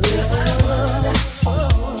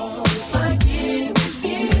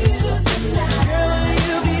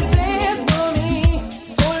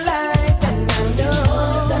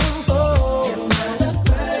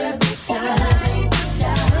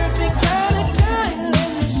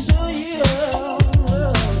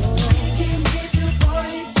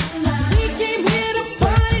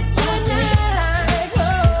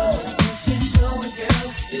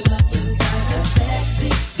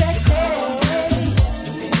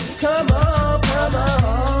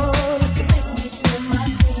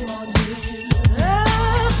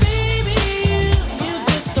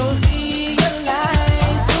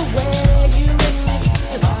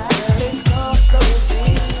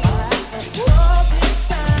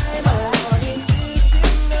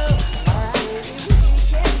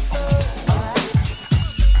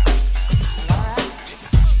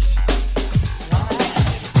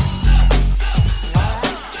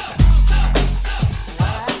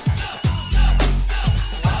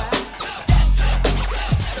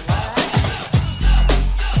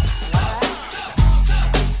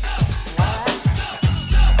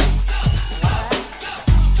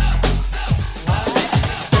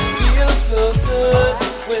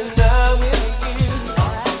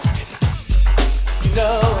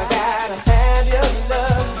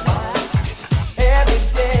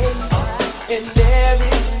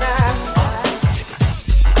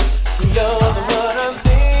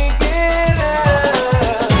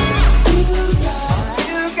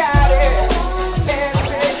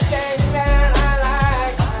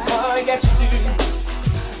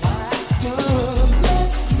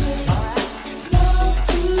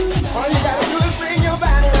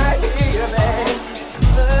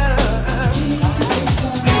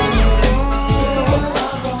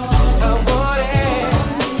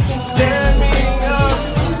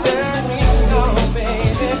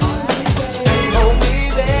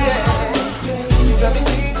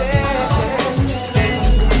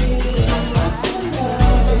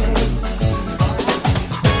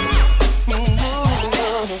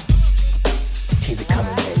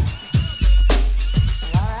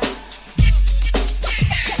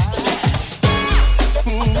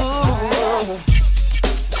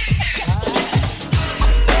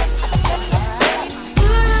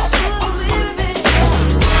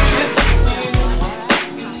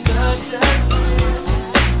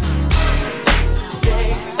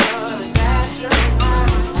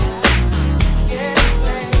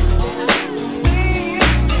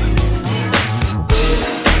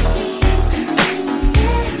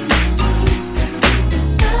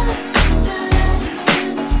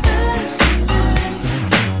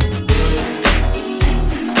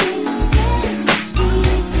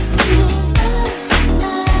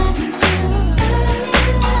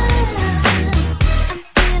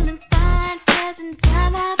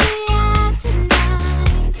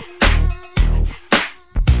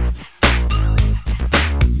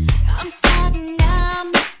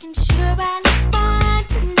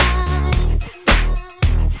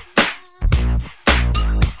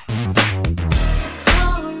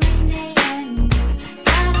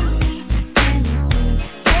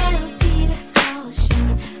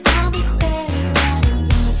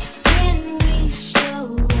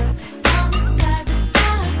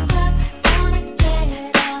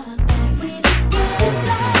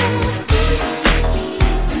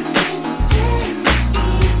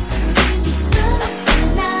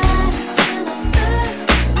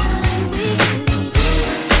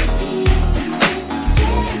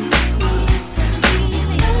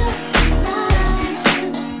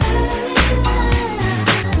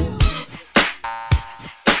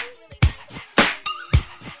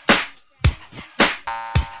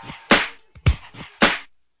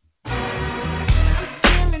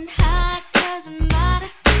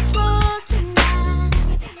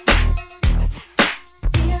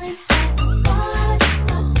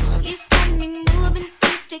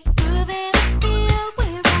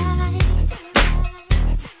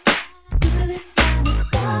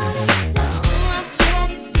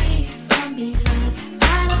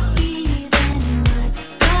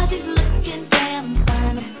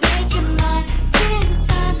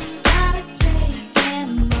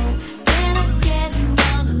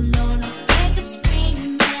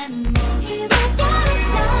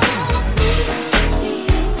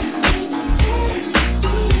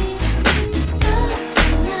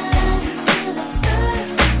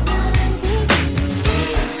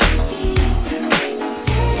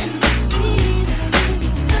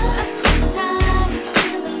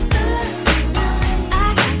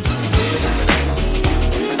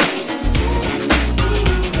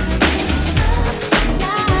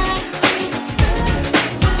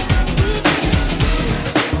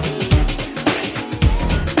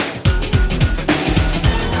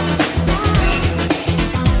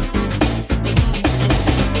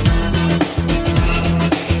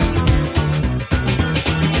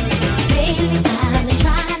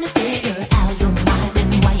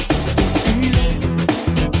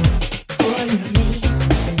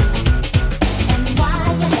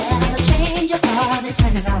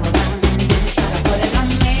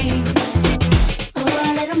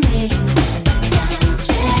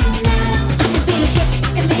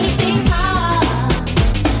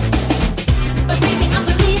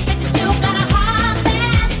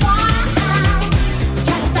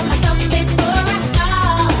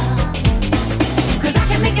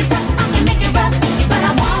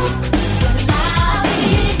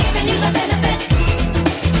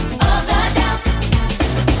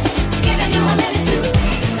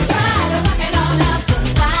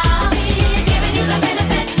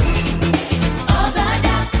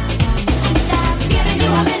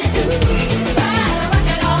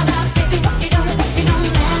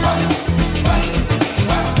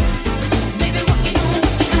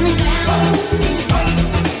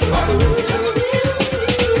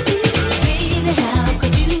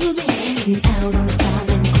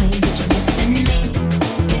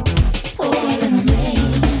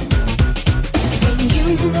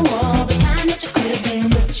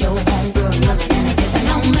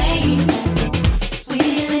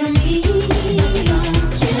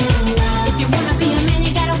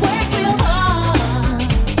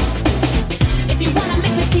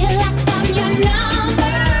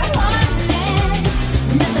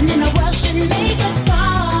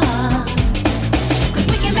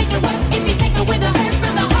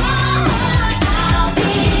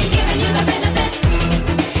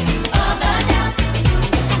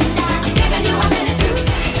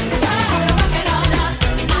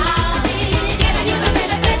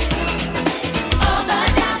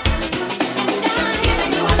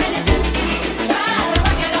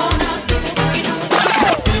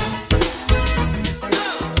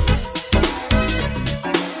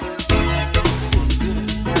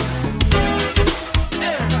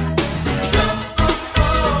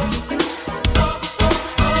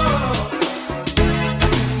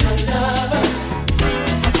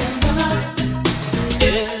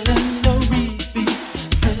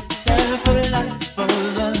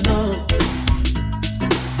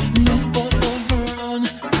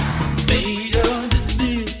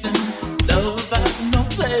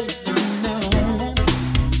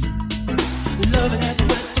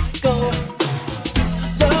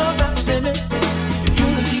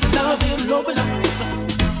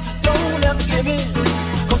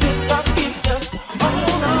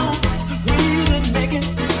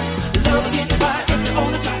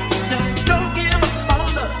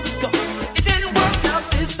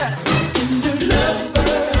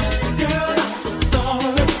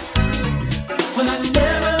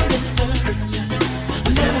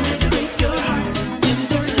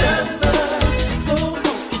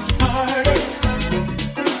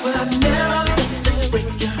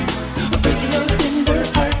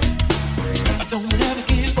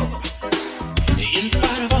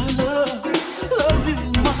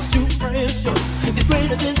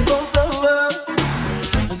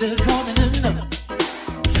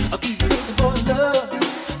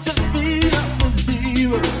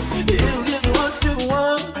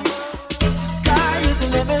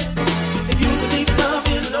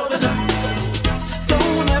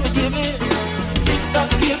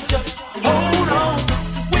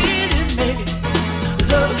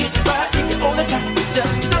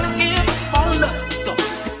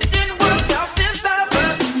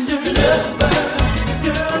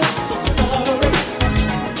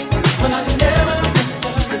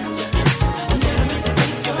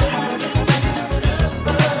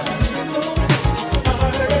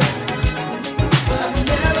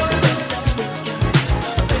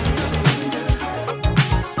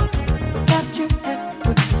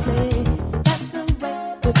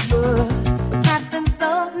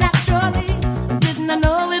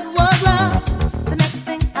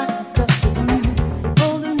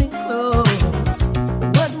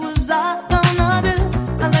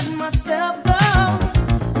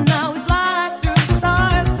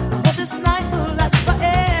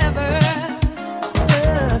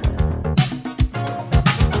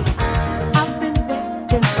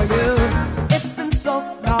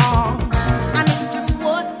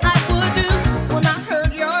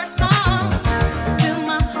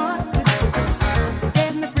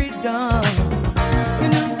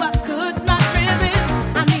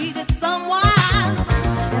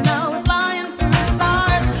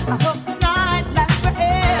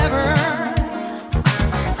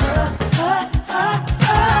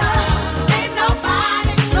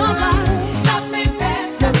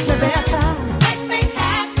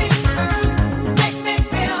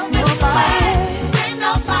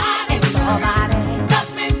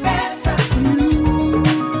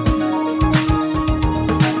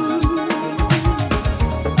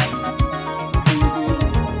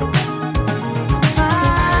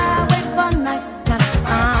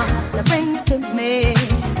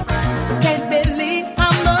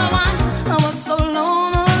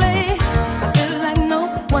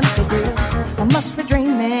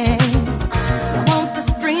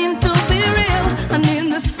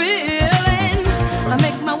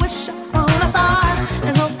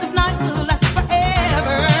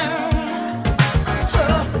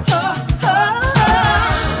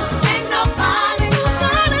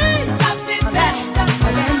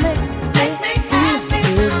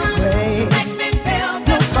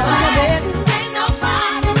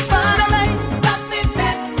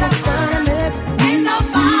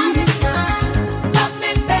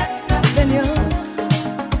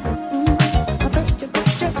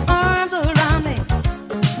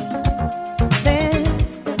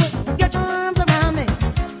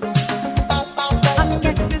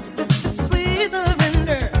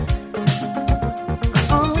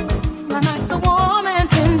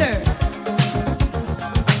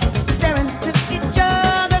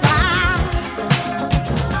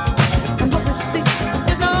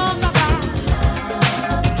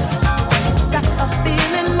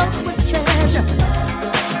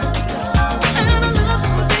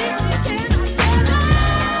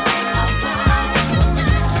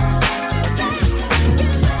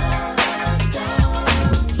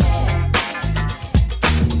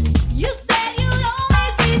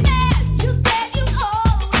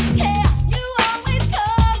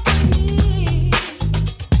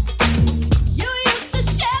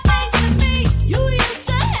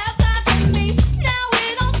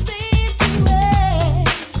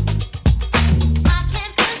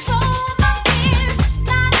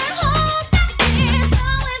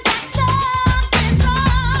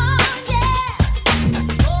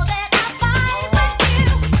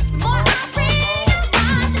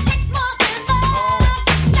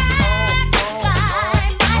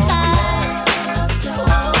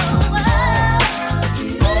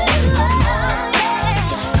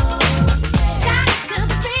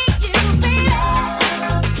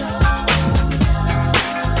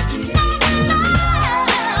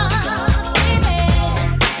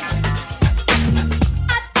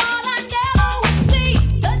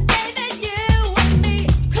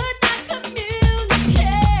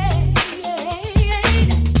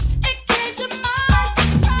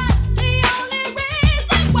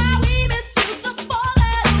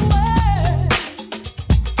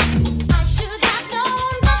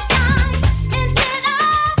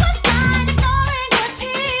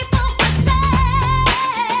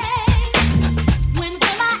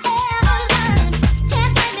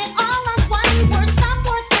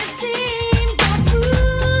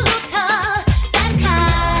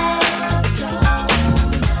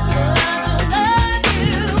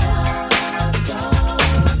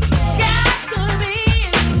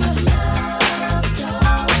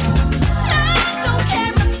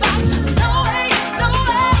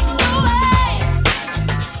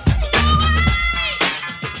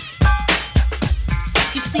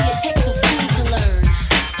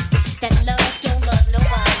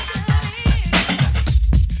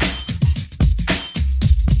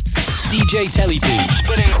DJ Tellytee,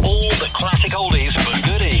 spinning all the classic oldies but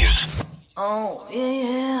goodies. Oh,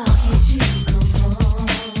 yeah. Why can't you come home?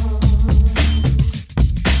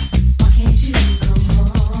 Why can't you come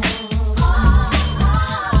home? Why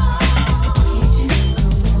can't you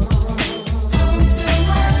come home? Home to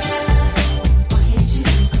my love. Why can't you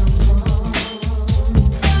come home?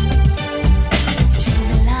 You treat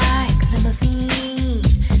me like a limousine,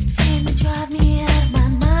 and you drive me out of my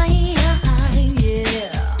mind. Yeah.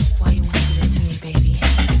 Why you wanna do that to me, baby? I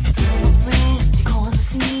tell my friends you cause a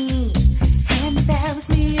scene and embarrass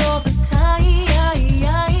me all the time.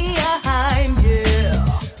 Yeah.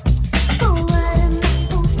 But what am I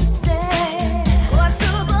supposed to say? What's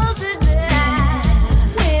supposed to do?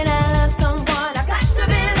 When I love someone, I've got to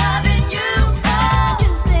be loving you. Oh, you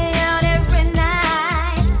stay out every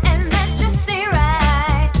night, and that just ain't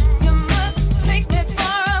right. You must take me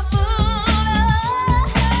for a fool.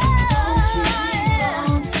 Don't you hang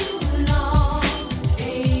on too long,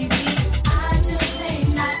 baby. I just may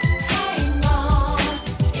not hang on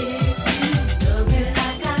if you love me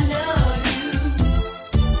like I love you.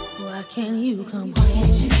 Why can't you come home? Why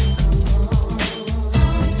can't you come home?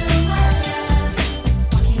 Home to my love.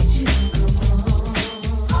 Why can't you come home?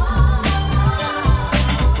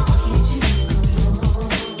 Why can't you come home?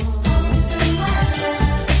 Home to my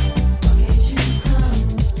love. Why can't you come home?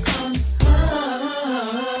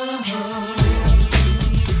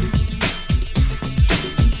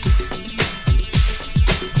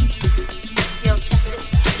 Yo, check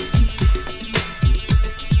this out.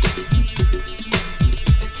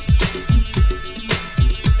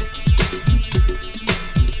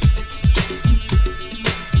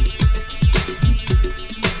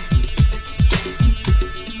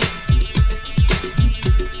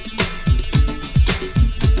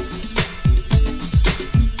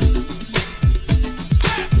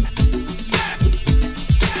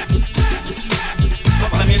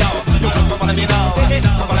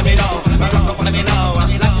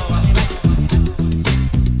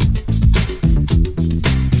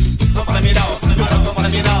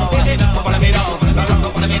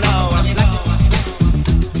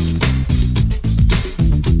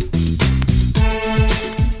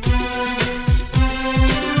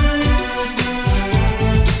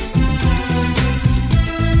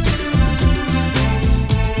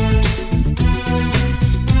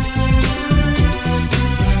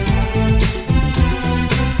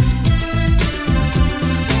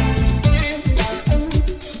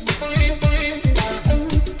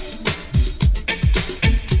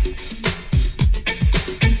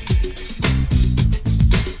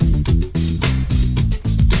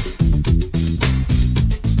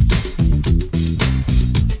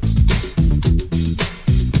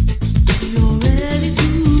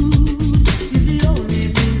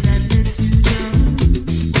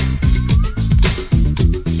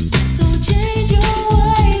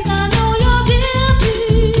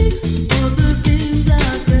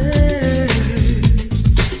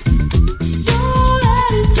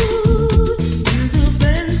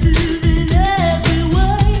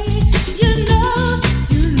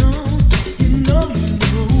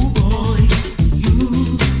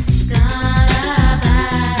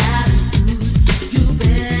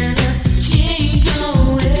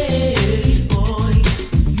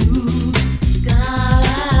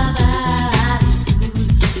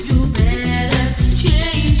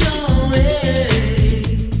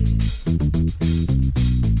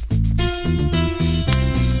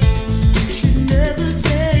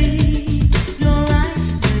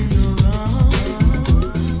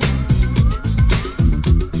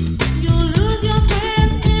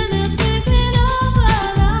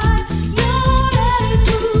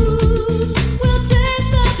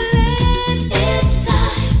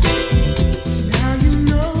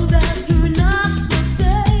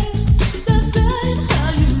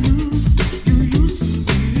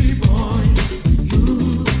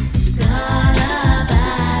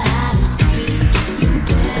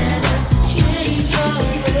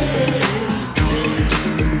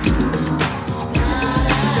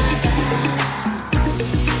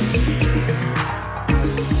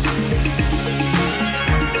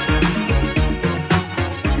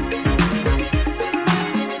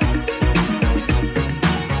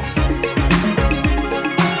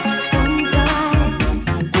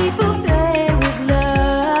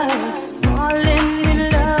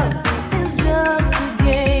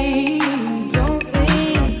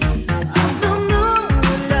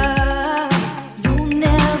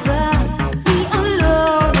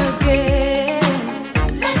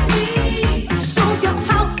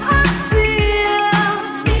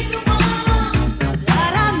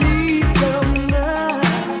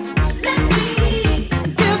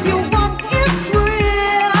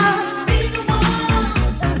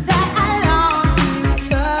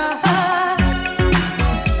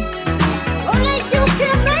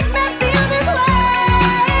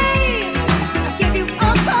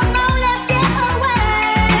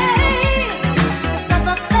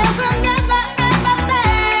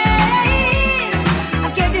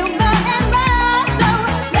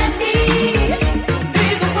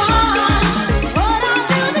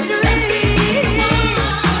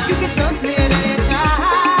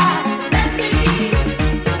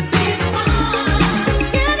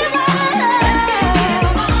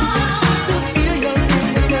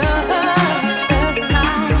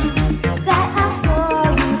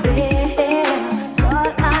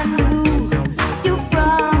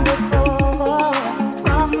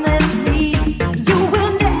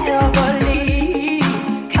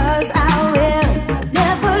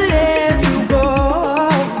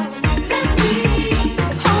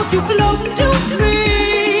 you close to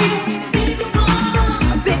me.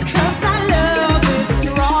 Because our love is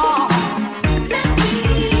strong. Let me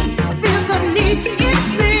feel the need in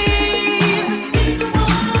me.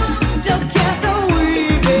 Together we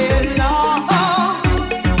belong.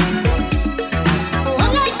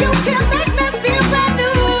 Only you can make me feel brand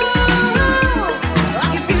new. I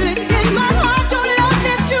can feel it in my heart, your love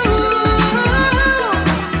is true.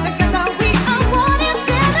 Together we are one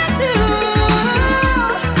instead of two.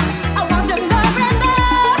 I want your love and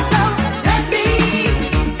love, so let me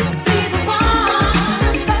be the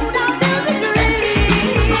one to go down to the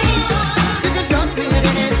grave. You can trust me with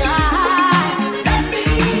any time. Let me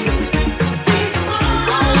be the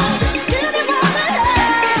one. Give me more than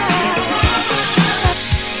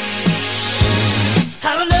I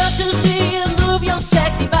would love to see you move your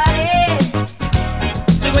sexy body.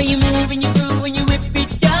 The way you move and you groove when you whip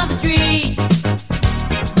it down the street.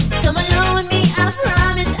 Come along with me, I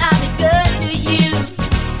promise I'll be good to you.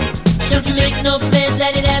 Don't you make no plans,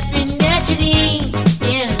 let it happen naturally.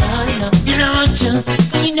 Yeah, no, you don't want to,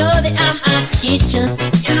 but you know that I'm out to get you.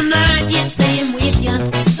 And I'm not just playing with you,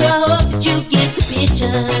 so I hope that you get the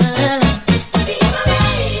picture. Be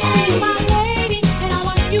my lady, and I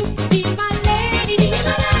want you to be my lady.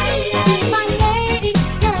 Be my lady,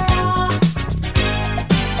 girl.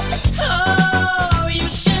 Oh, you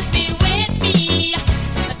should be with me.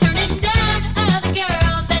 Turning down other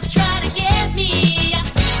girls that try to get me.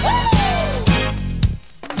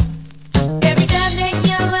 Every time that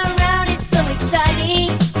you're around, it's so exciting.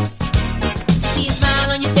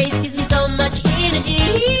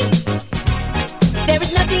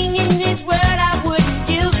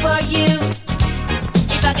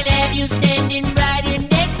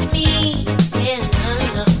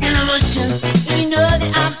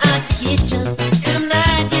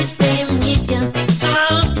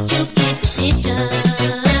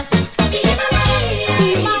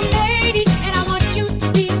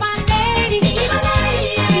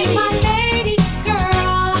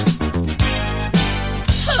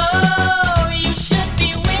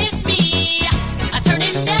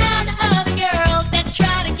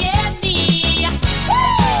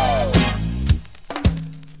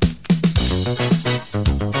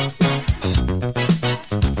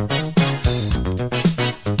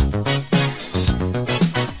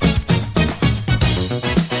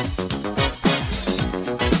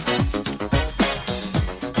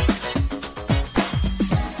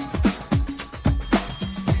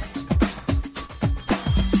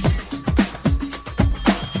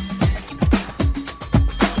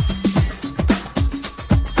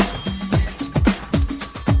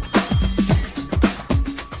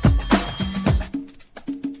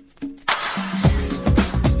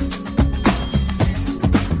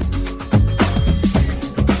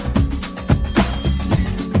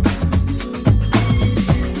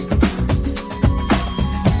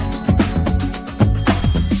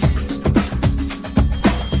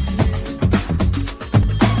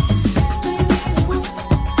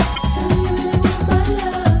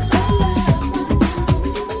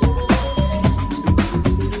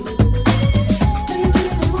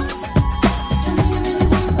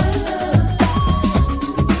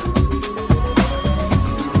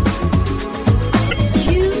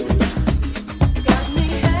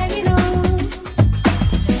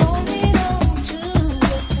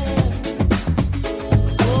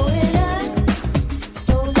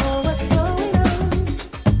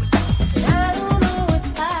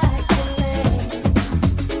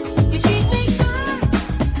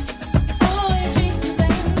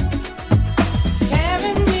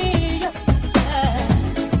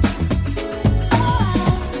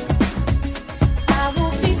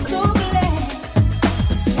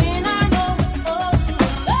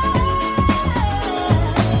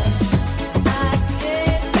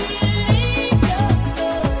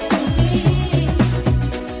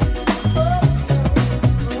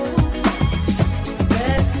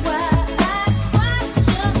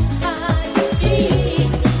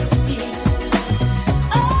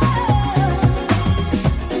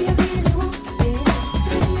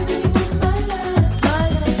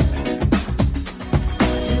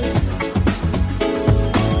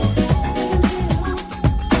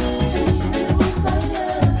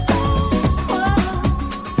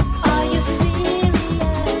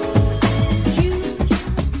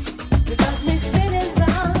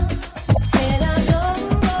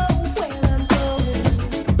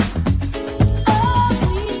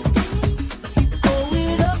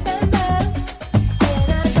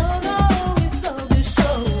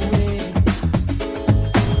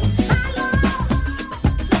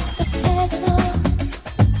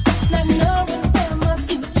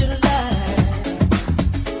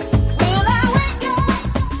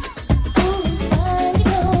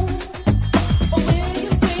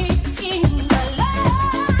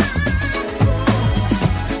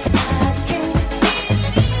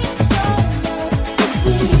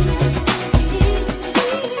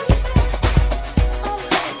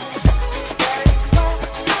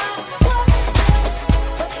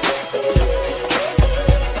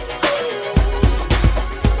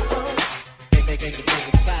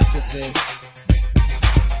 with this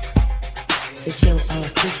to show our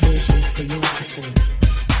appreciation for your support.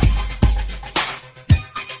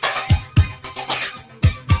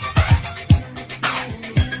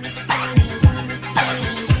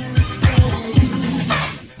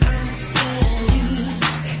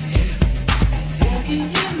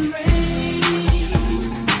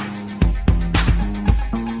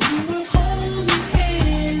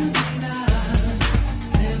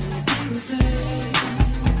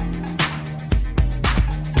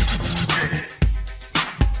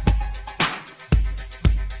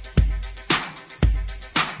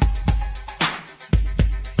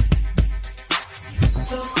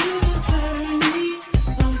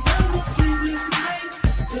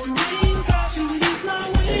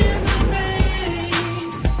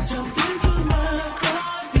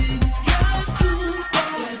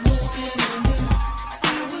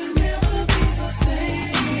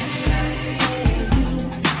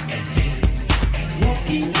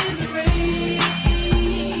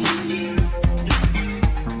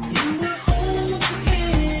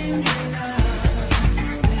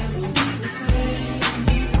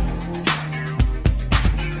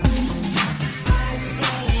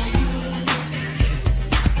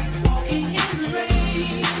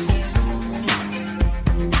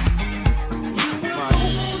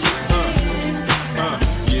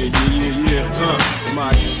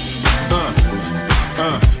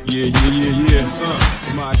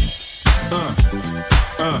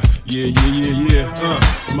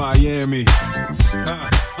 Miami,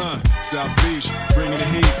 South Beach, bringing the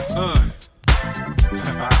heat,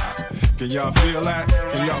 Can y'all feel that?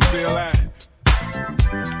 Can y'all feel that?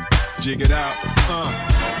 Jig it out,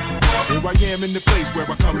 Here I am in the place where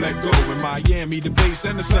I come let go. In Miami, the bass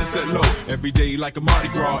and the sunset low. Every day like a Mardi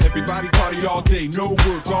Gras. Everybody party all day, no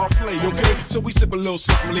work, all play, okay? So we sip a little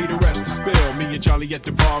something, leave the rest to spill. Me and Charlie at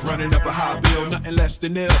the bar running up a high bill. Nothing less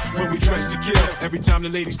than ill when we dress to kill. Every time the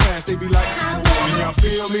ladies pass, they be like, can y'all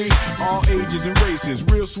feel me? All ages and races,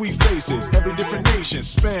 real sweet faces. Every different nation,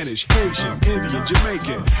 Spanish, Haitian, Indian,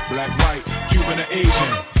 Jamaican, black, white, Cuban, or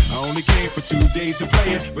Asian. I only came for 2 days of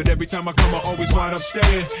playing, but every time I come I always wind up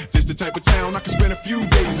staying. This the type of town I can spend a few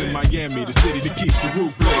days in. Miami, the city that keeps the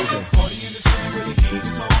roof blazing. Party in the city where the heat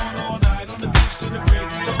is on all night on the beach till the break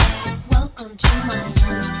of dawn. Welcome to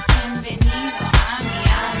Miami. Bienvenido a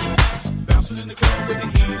Miami. Bouncing in the club where the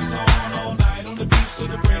heat is on all night on the beach till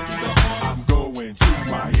the break of dawn. I'm going to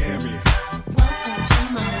Miami. Welcome to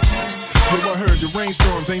Miami. Yo, I heard the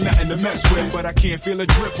rainstorms ain't nothing to mess with, but I can't feel a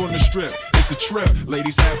drip on the strip. It's a trip.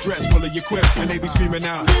 Ladies have dress full of your quip, and they be screaming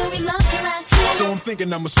out. So I'm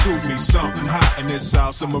thinking I'ma scoop me something hot in this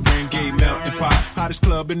South Summer rain gay melting pot. Hottest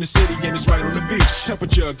club in the city, and it's right on the beach.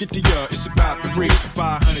 Temperature, get the it's about to reach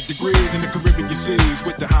 500 degrees in the Caribbean seas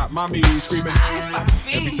with the hot mommy screaming.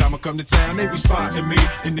 Every time I come to town, they be spotting me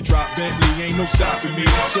in the drop Bentley, ain't no stopping me.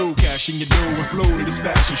 So cash in your dough and flow to this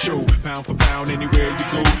fashion show. Pound for pound, anywhere you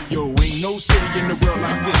go. Yo, ain't no city in the world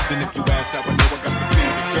like this, and if you ask how I know, I got to be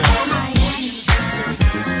the best.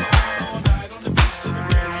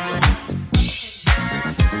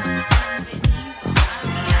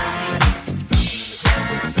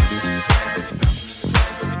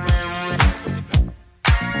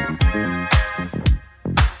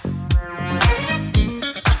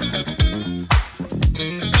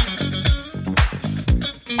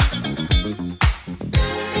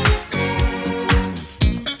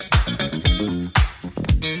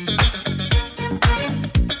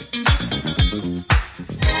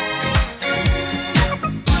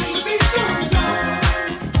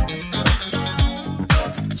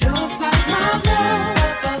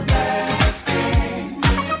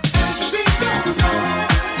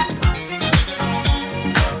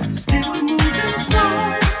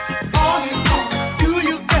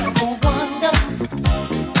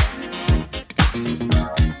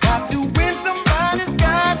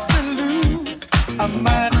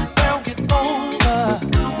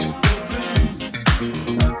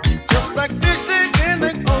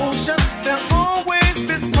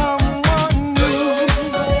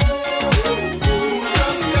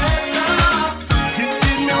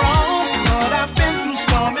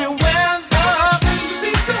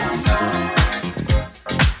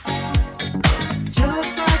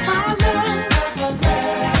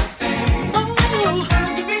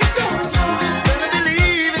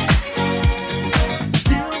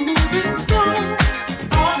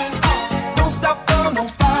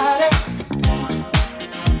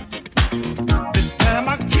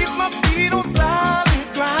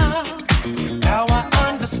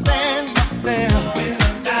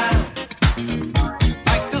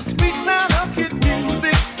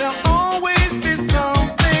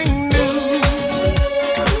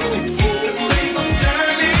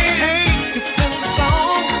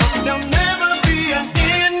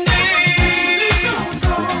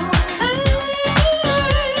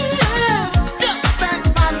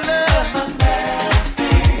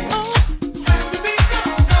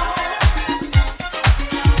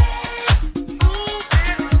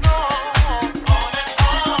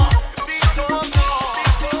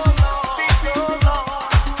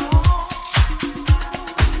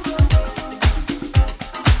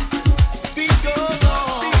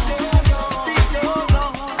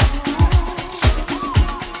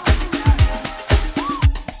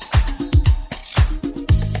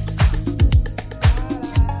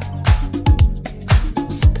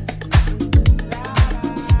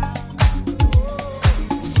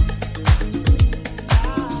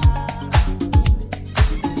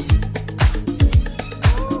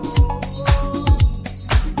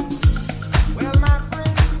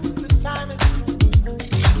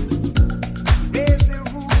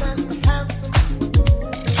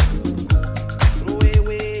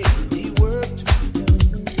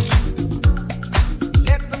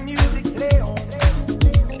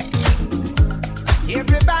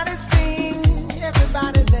 Everybody sing,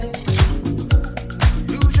 everybody dance.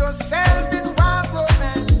 Lose yourself in wild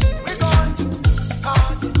romance. We're going to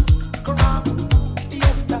party, caramba,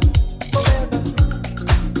 fiesta, forever.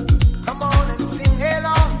 Come on and sing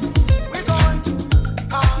along. We're going to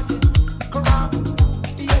party, caramba,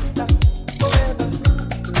 fiesta, forever.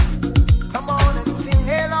 Come on and sing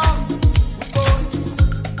along. We're going to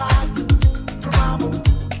party, caramba,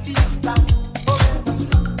 fiesta, forever.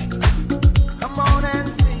 Come on and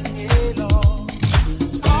sing along.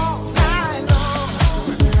 All night long,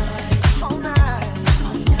 all night,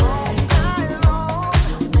 all night long,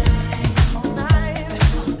 all night,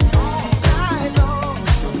 all night long,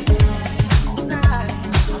 all night,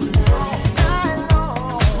 all night long.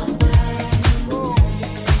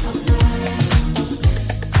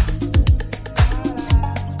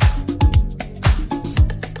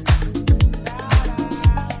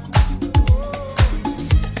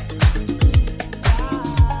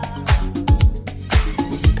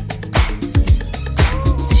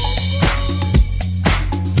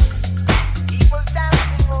 People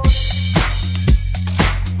dancing on it.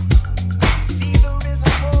 See the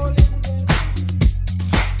rhythm rolling.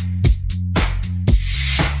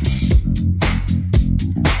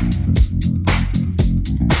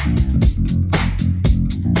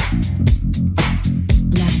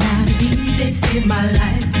 Last night a DJ saved my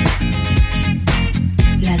life.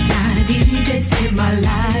 Last night a DJ saved my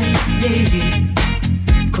life, yeah.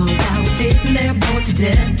 'Cause I was sitting there bored to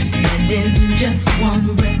death, and in just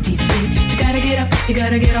one breath he said, "You gotta get up, you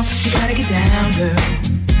gotta get off, you gotta get down, girl.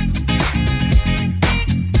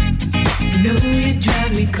 You know you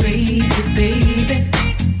drive me crazy, baby.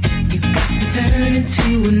 You've got me turning to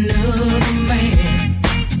another man.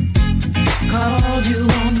 Called you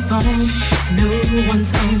on the phone, no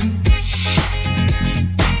one's home.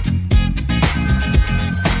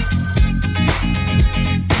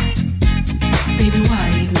 Baby, why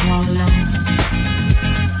leave me all alone?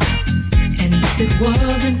 And if it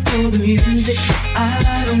wasn't for the music, I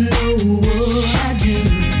don't know what I'd do.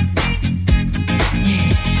 Yeah.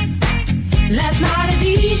 Last night a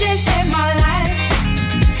DJ saved my life.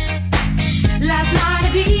 Last night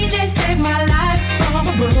a DJ saved my life from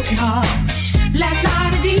a broken heart. Last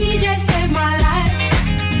night a DJ saved my life.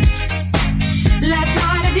 Last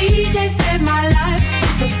night a DJ saved my life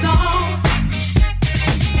with a song.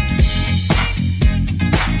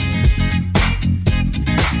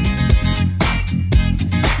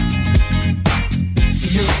 You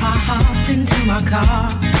know I hopped into my car,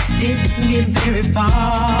 didn't get very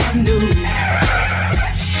far, no.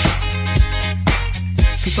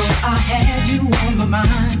 Before I had you on my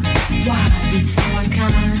mind, why be so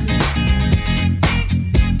unkind?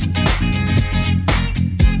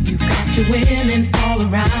 You've got your women all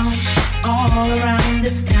around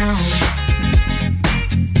this town.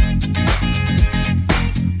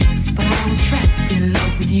 But I was trapped in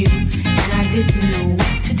love with you, and I didn't know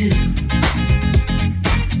what to do.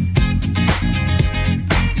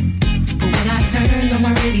 But when I turned on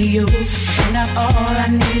my radio, I found out all I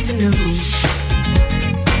needed to know.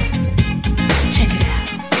 Check it out.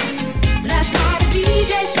 Last night a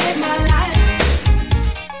DJ saved my life.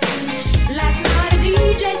 Last night a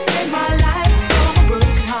DJ saved my life from a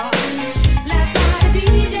broken heart. Last night a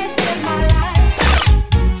DJ saved my life.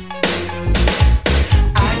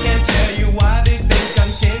 I can't tell you why these things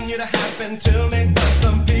continue to happen to me, but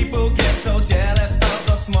some people get so jealous of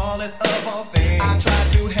the smallest of all things. I try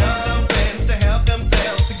to help some friends to help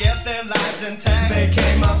themselves to get their lives intact. They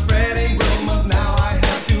came out spreading rumors, now I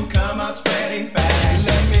have to come out spreading facts.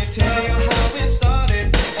 Let me tell you how it started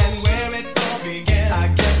and where it all began. I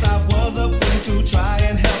guess I was a fool to try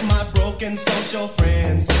and help my broken social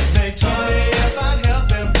friends. They told me if I'd help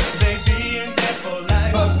them, they'd be in debt for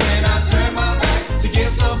life. But when I turned my back to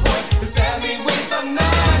give support, they stabbed me with a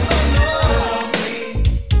knife. Oh no,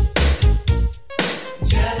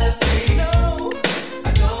 jealousy. No,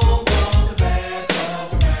 I don't want the bad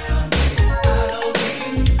talk around me. I don't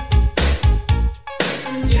need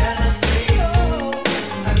jealousy. No,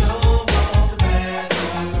 I don't want the bad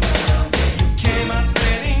talk around me. You came out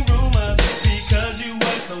spreading rumors because you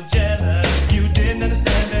were so jealous. You didn't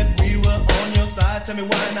understand that we were on your side. Tell me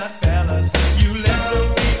why not, fellas? You let some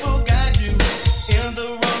people guide you in the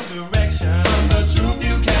wrong direction. From the truth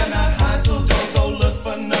you cannot hide, so don't go look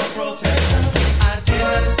for no protection. I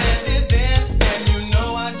didn't understand it then, and you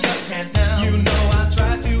know I just can't now. You know I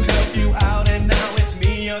tried to help you out, and now it's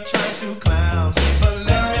me you're trying to clown. But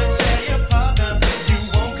let me tell you, partner, you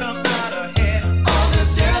won't come out ahead. All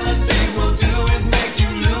this jealousy will do is make you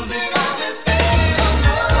lose it all instead. Oh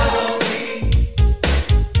no,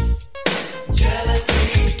 jealousy.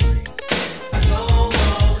 I don't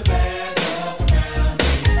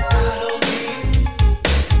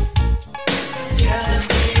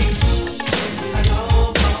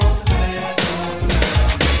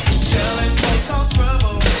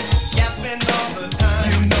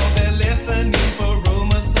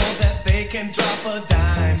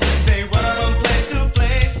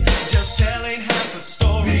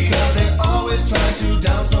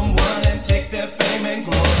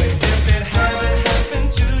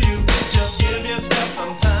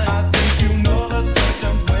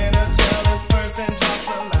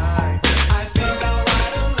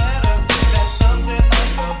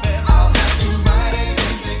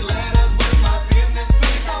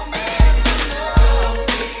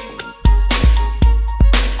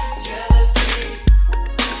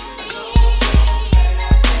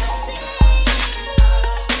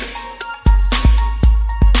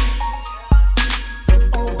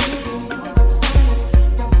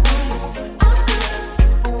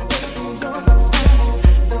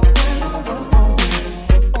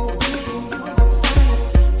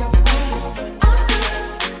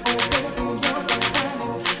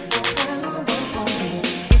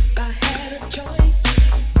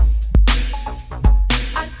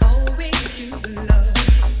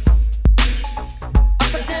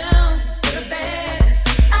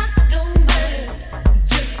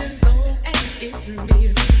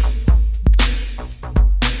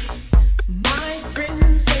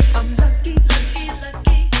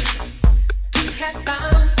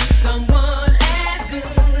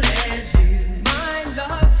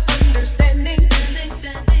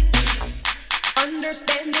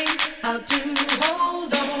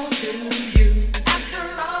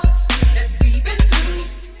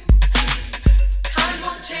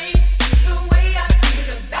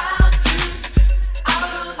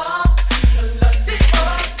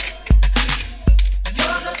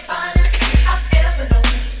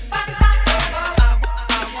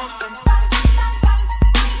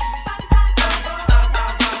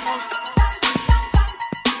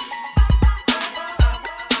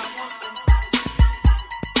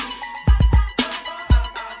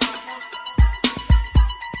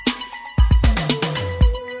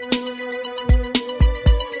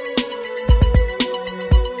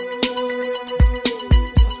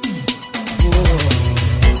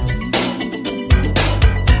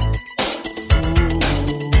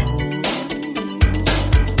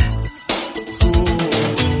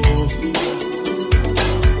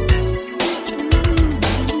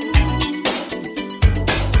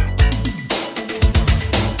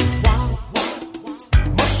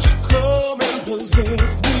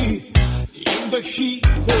possess me in the heat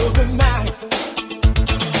of the night.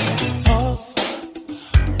 Toss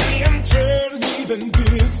me and turn me, then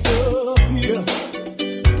disappear.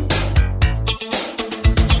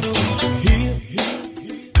 Here,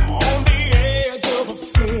 on the edge of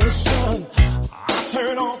obsession, I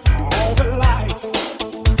turn off all the lights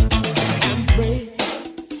and pray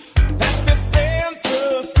that this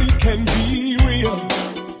fantasy can be real.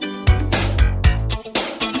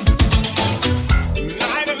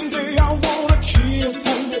 Night and day I wanna kiss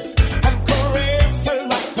her lips and caress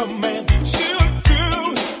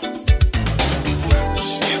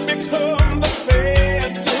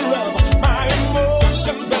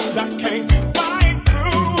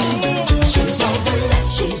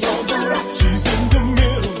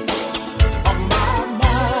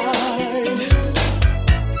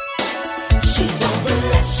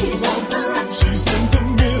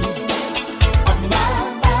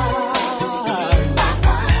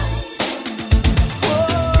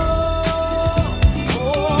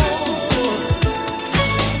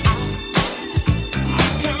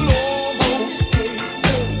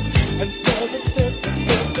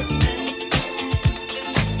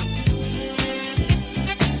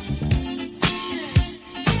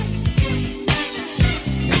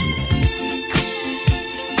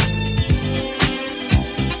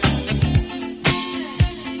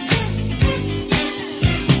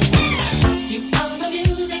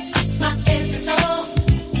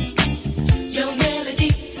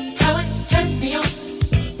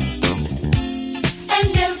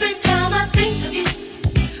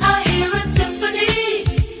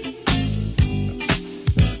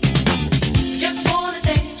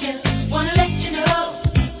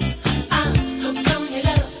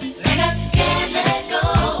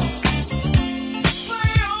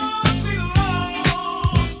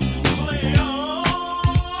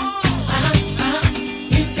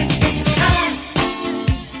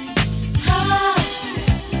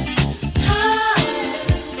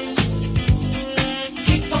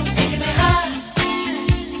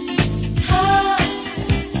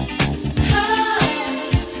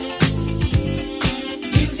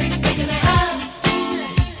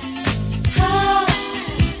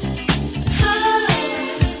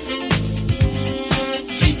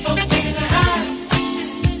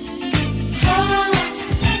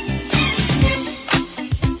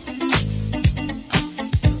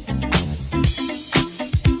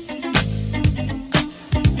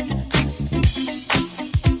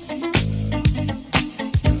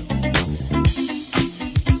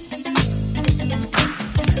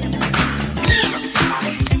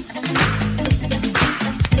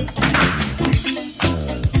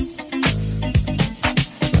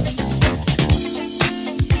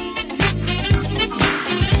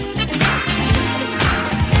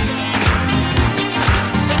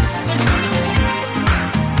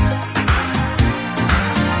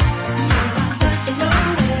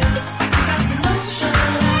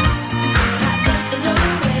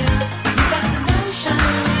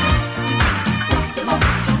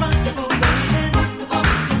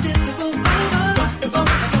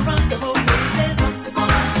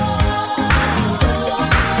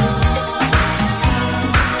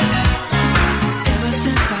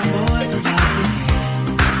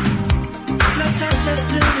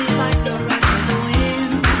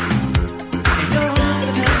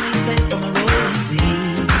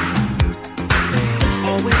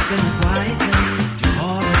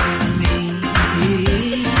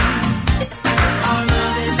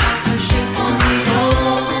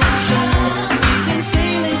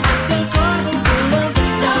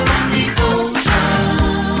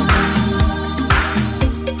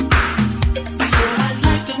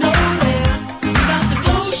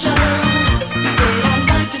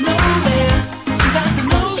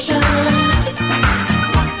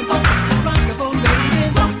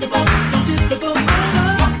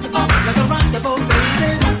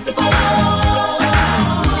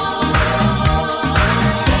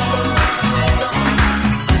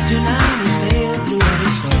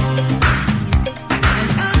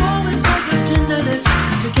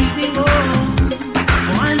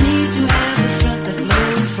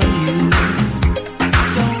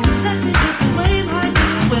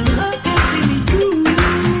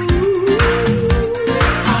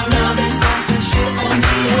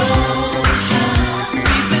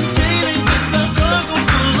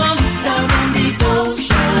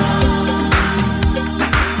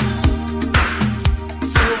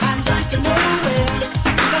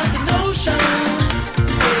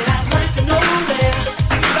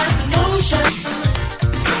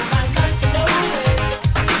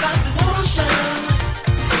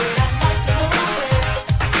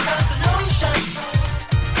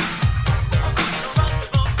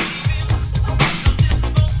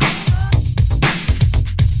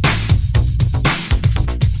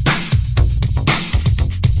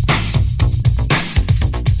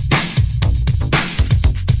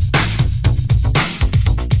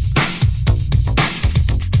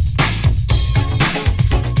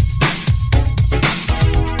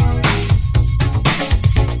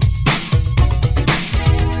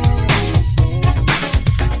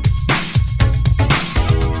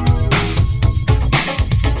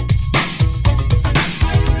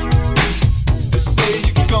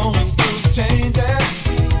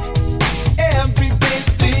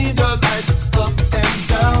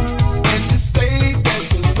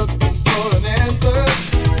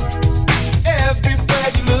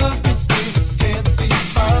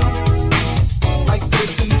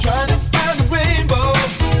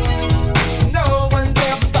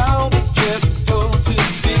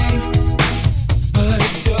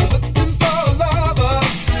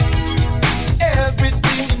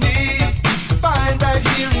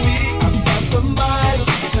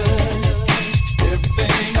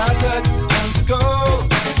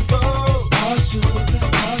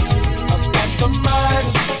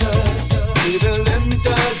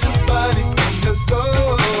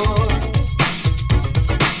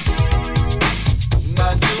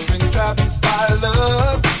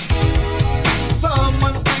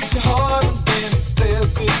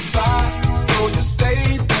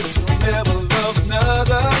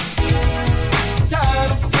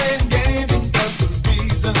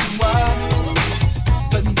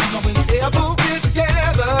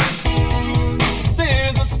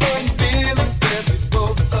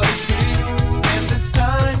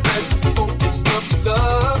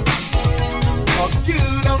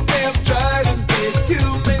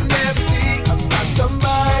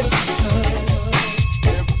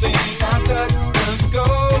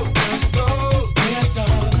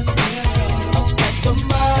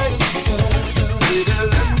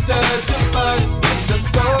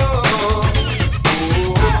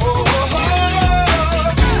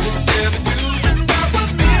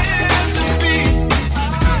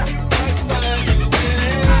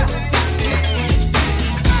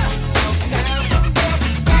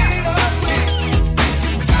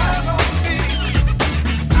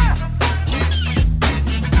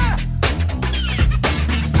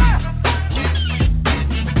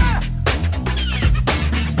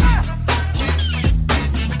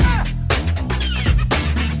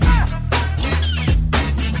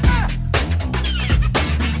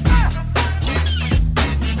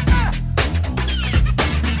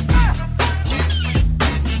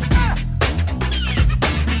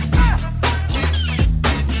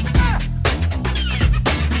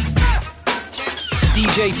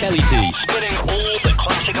DJ Tellytee, spinning all the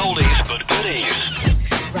classic oldies but goodies.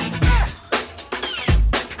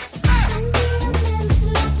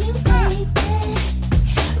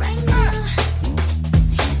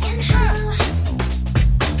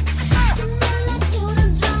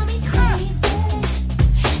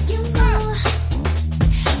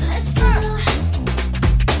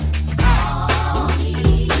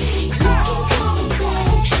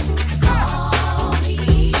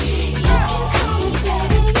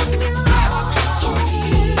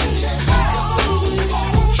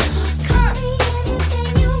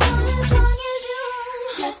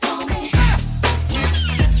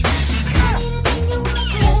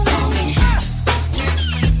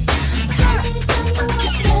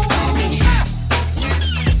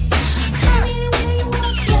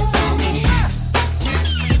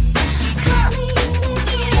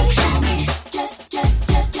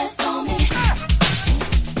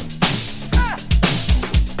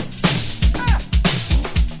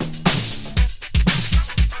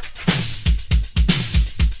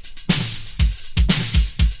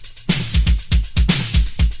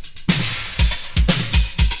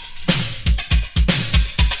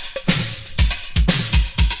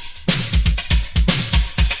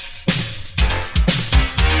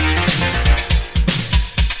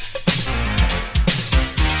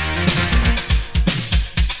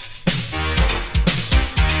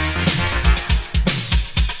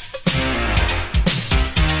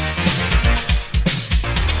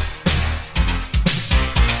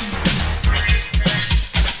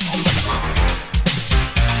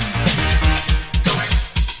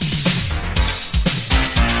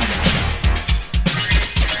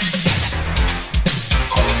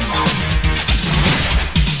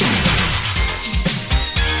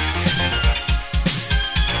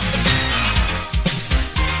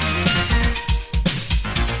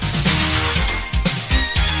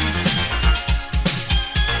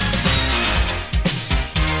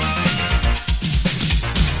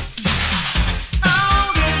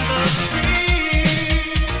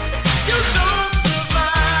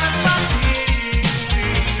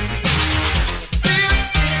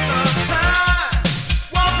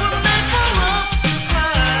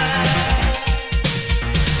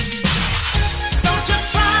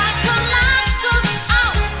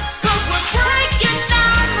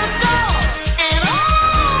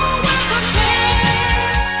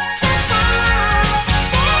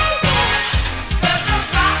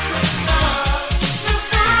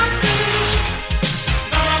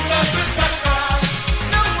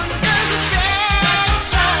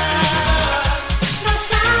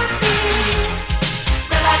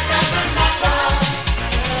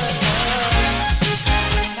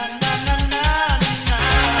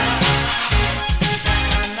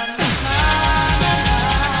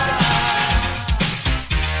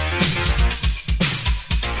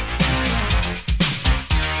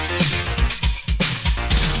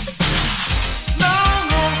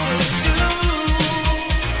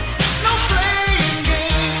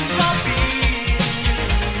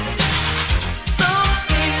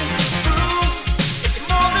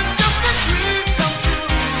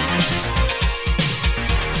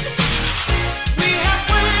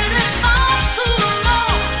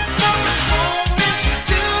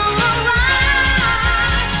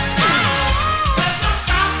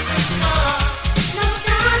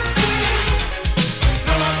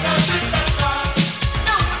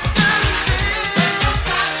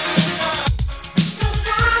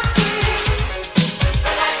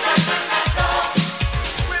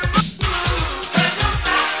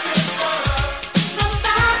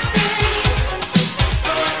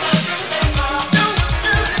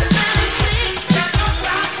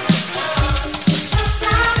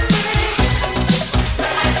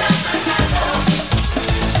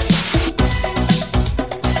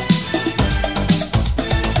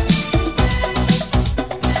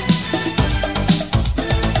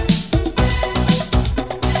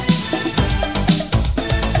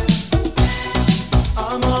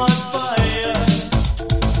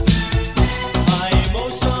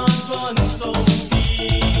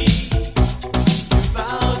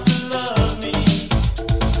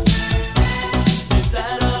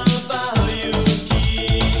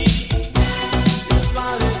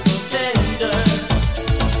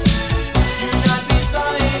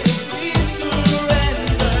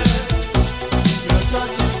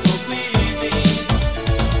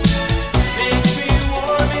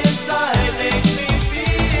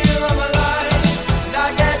 feel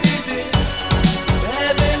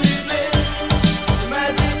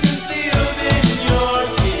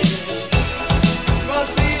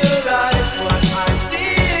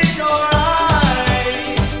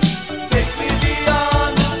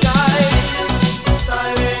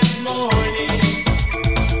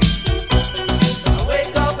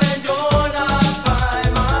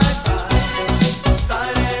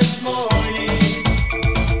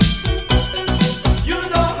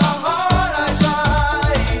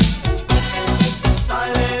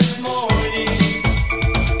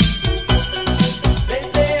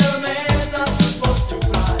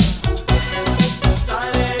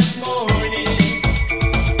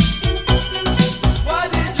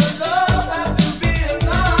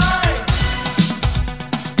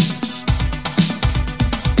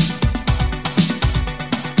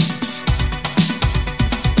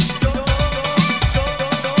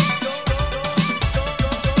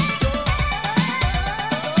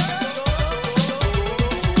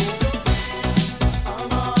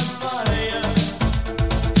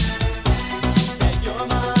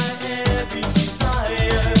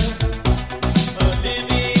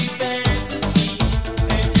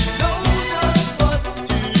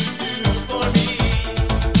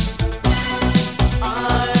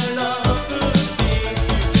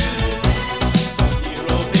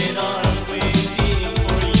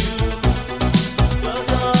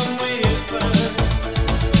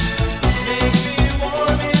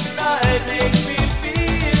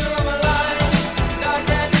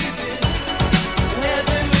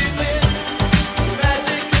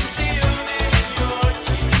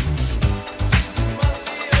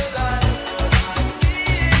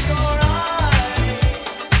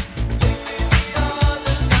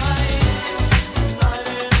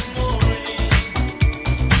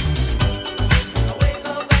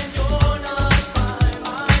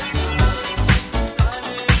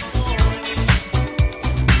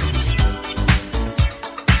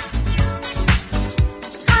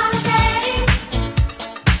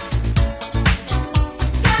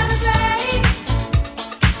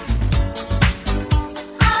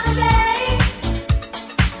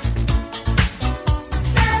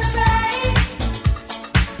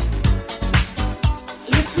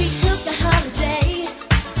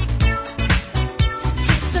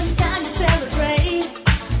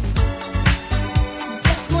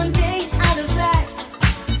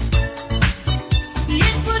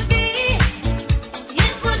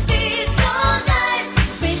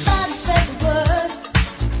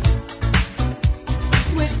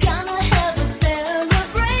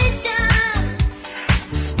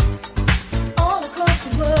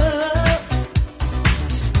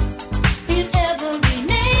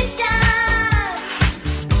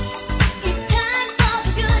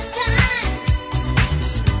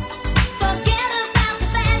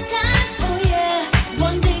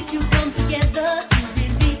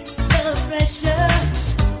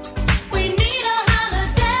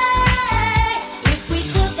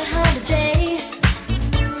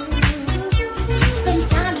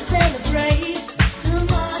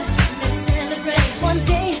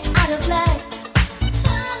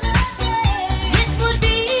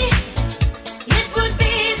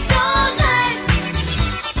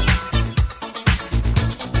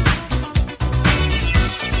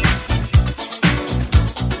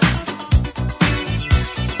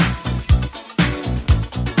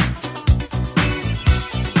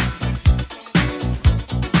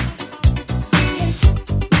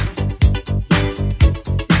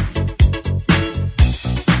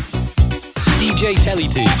DJ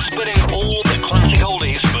Tellytee, spinning all the classic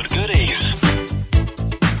oldies but goodies.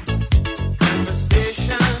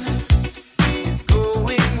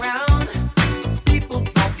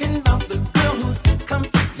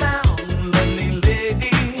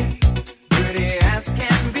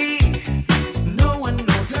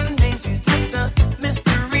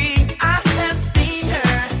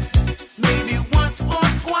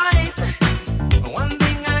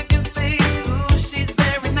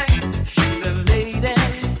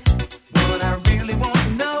 What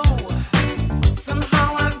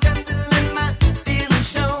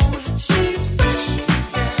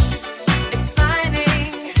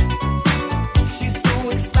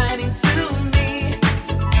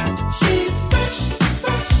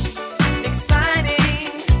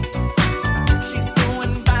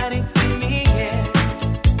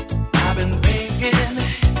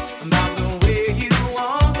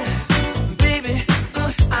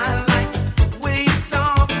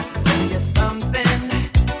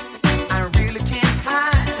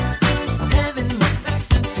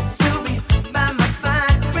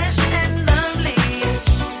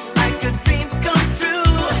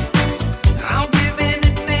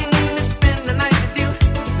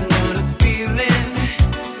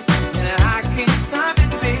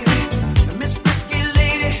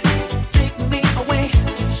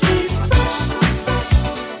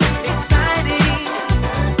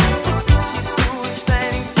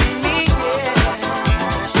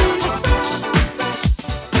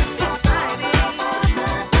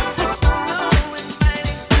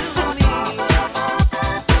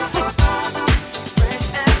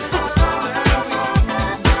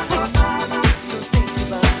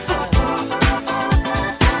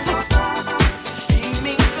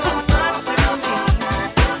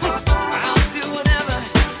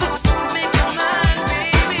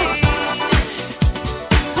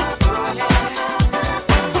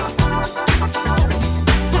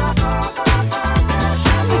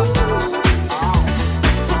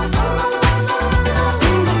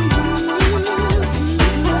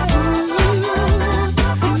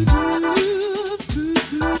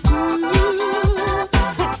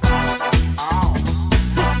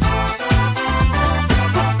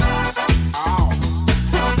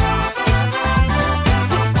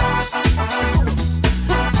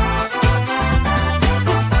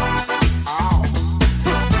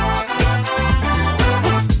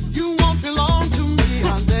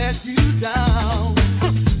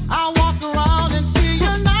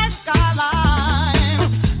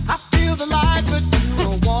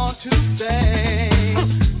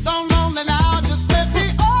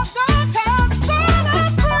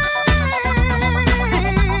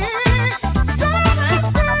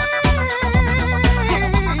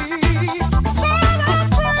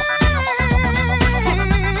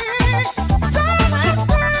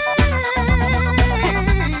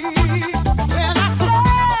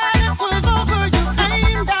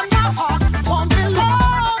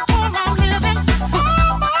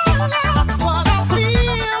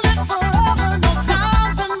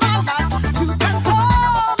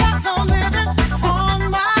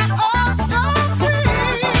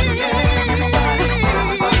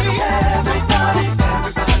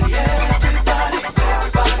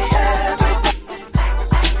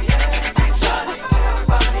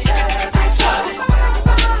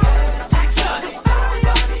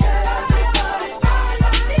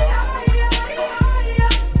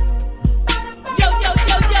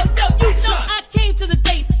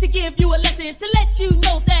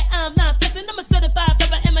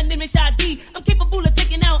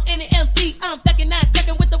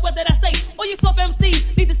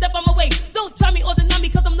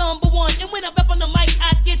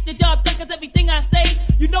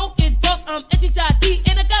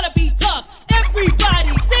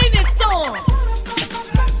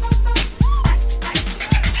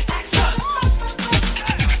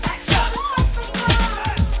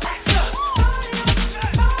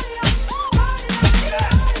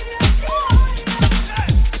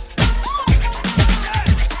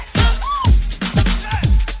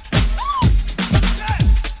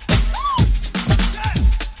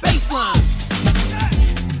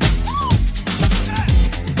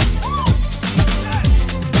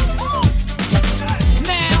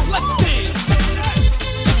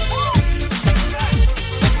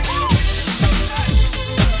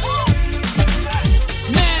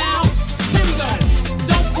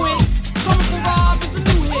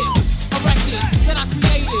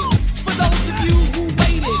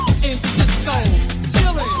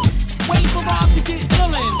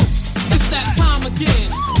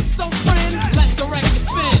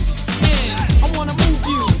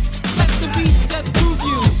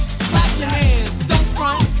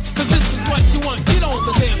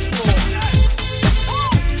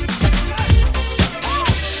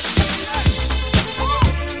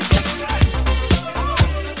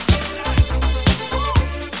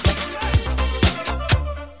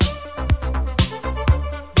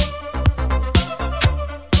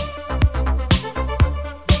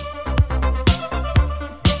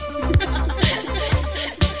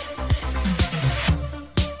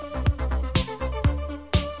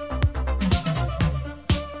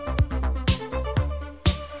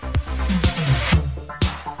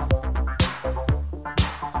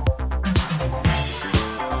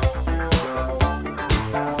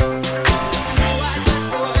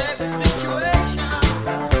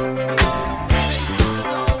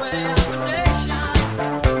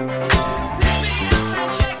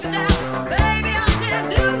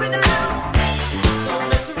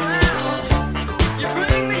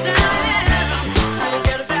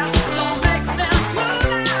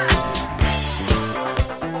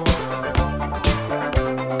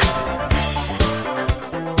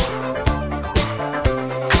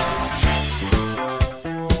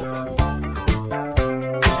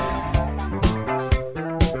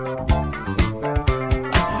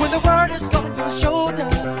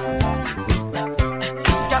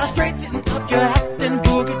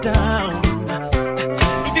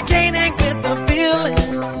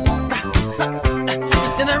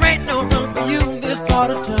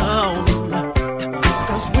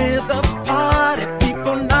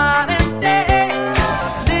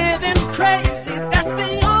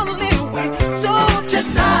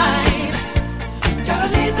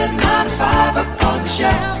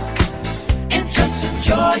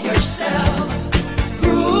enjoy yourself.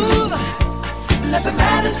 Groove, let the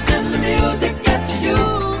madness and the music get to you.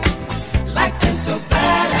 Life ain't so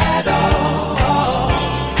bad at all.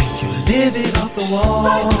 You live it off the wall.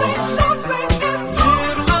 Life ain't so bad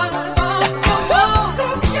at all.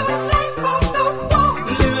 Live your life off the wall.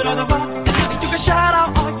 Live it on the wall. You can shout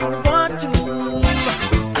out all you want to,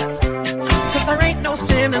 'cause there ain't no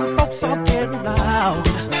sin and folks are getting loud.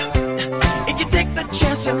 If you take the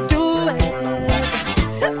chance and do it,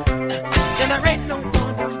 then there ain't no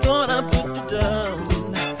one who's gonna put you down.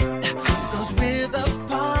 'Cause with a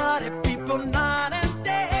party, people night and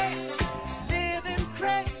day, living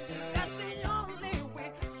crazy, that's the only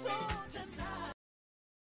way. So tonight.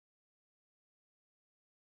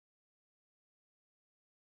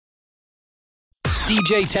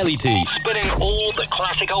 DJ Tellytee, spinning all the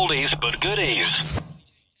classic oldies but goodies.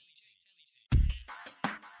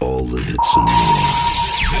 All the hits and more.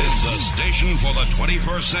 Is the station for the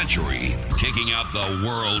 21st century, kicking out the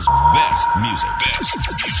world's best music. Best.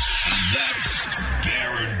 And that's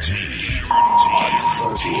guaranteed. On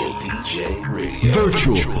Virtual DJ Radio.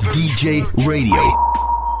 Virtual DJ Radio.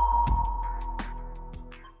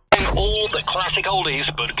 All the classic oldies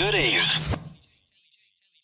but goodies.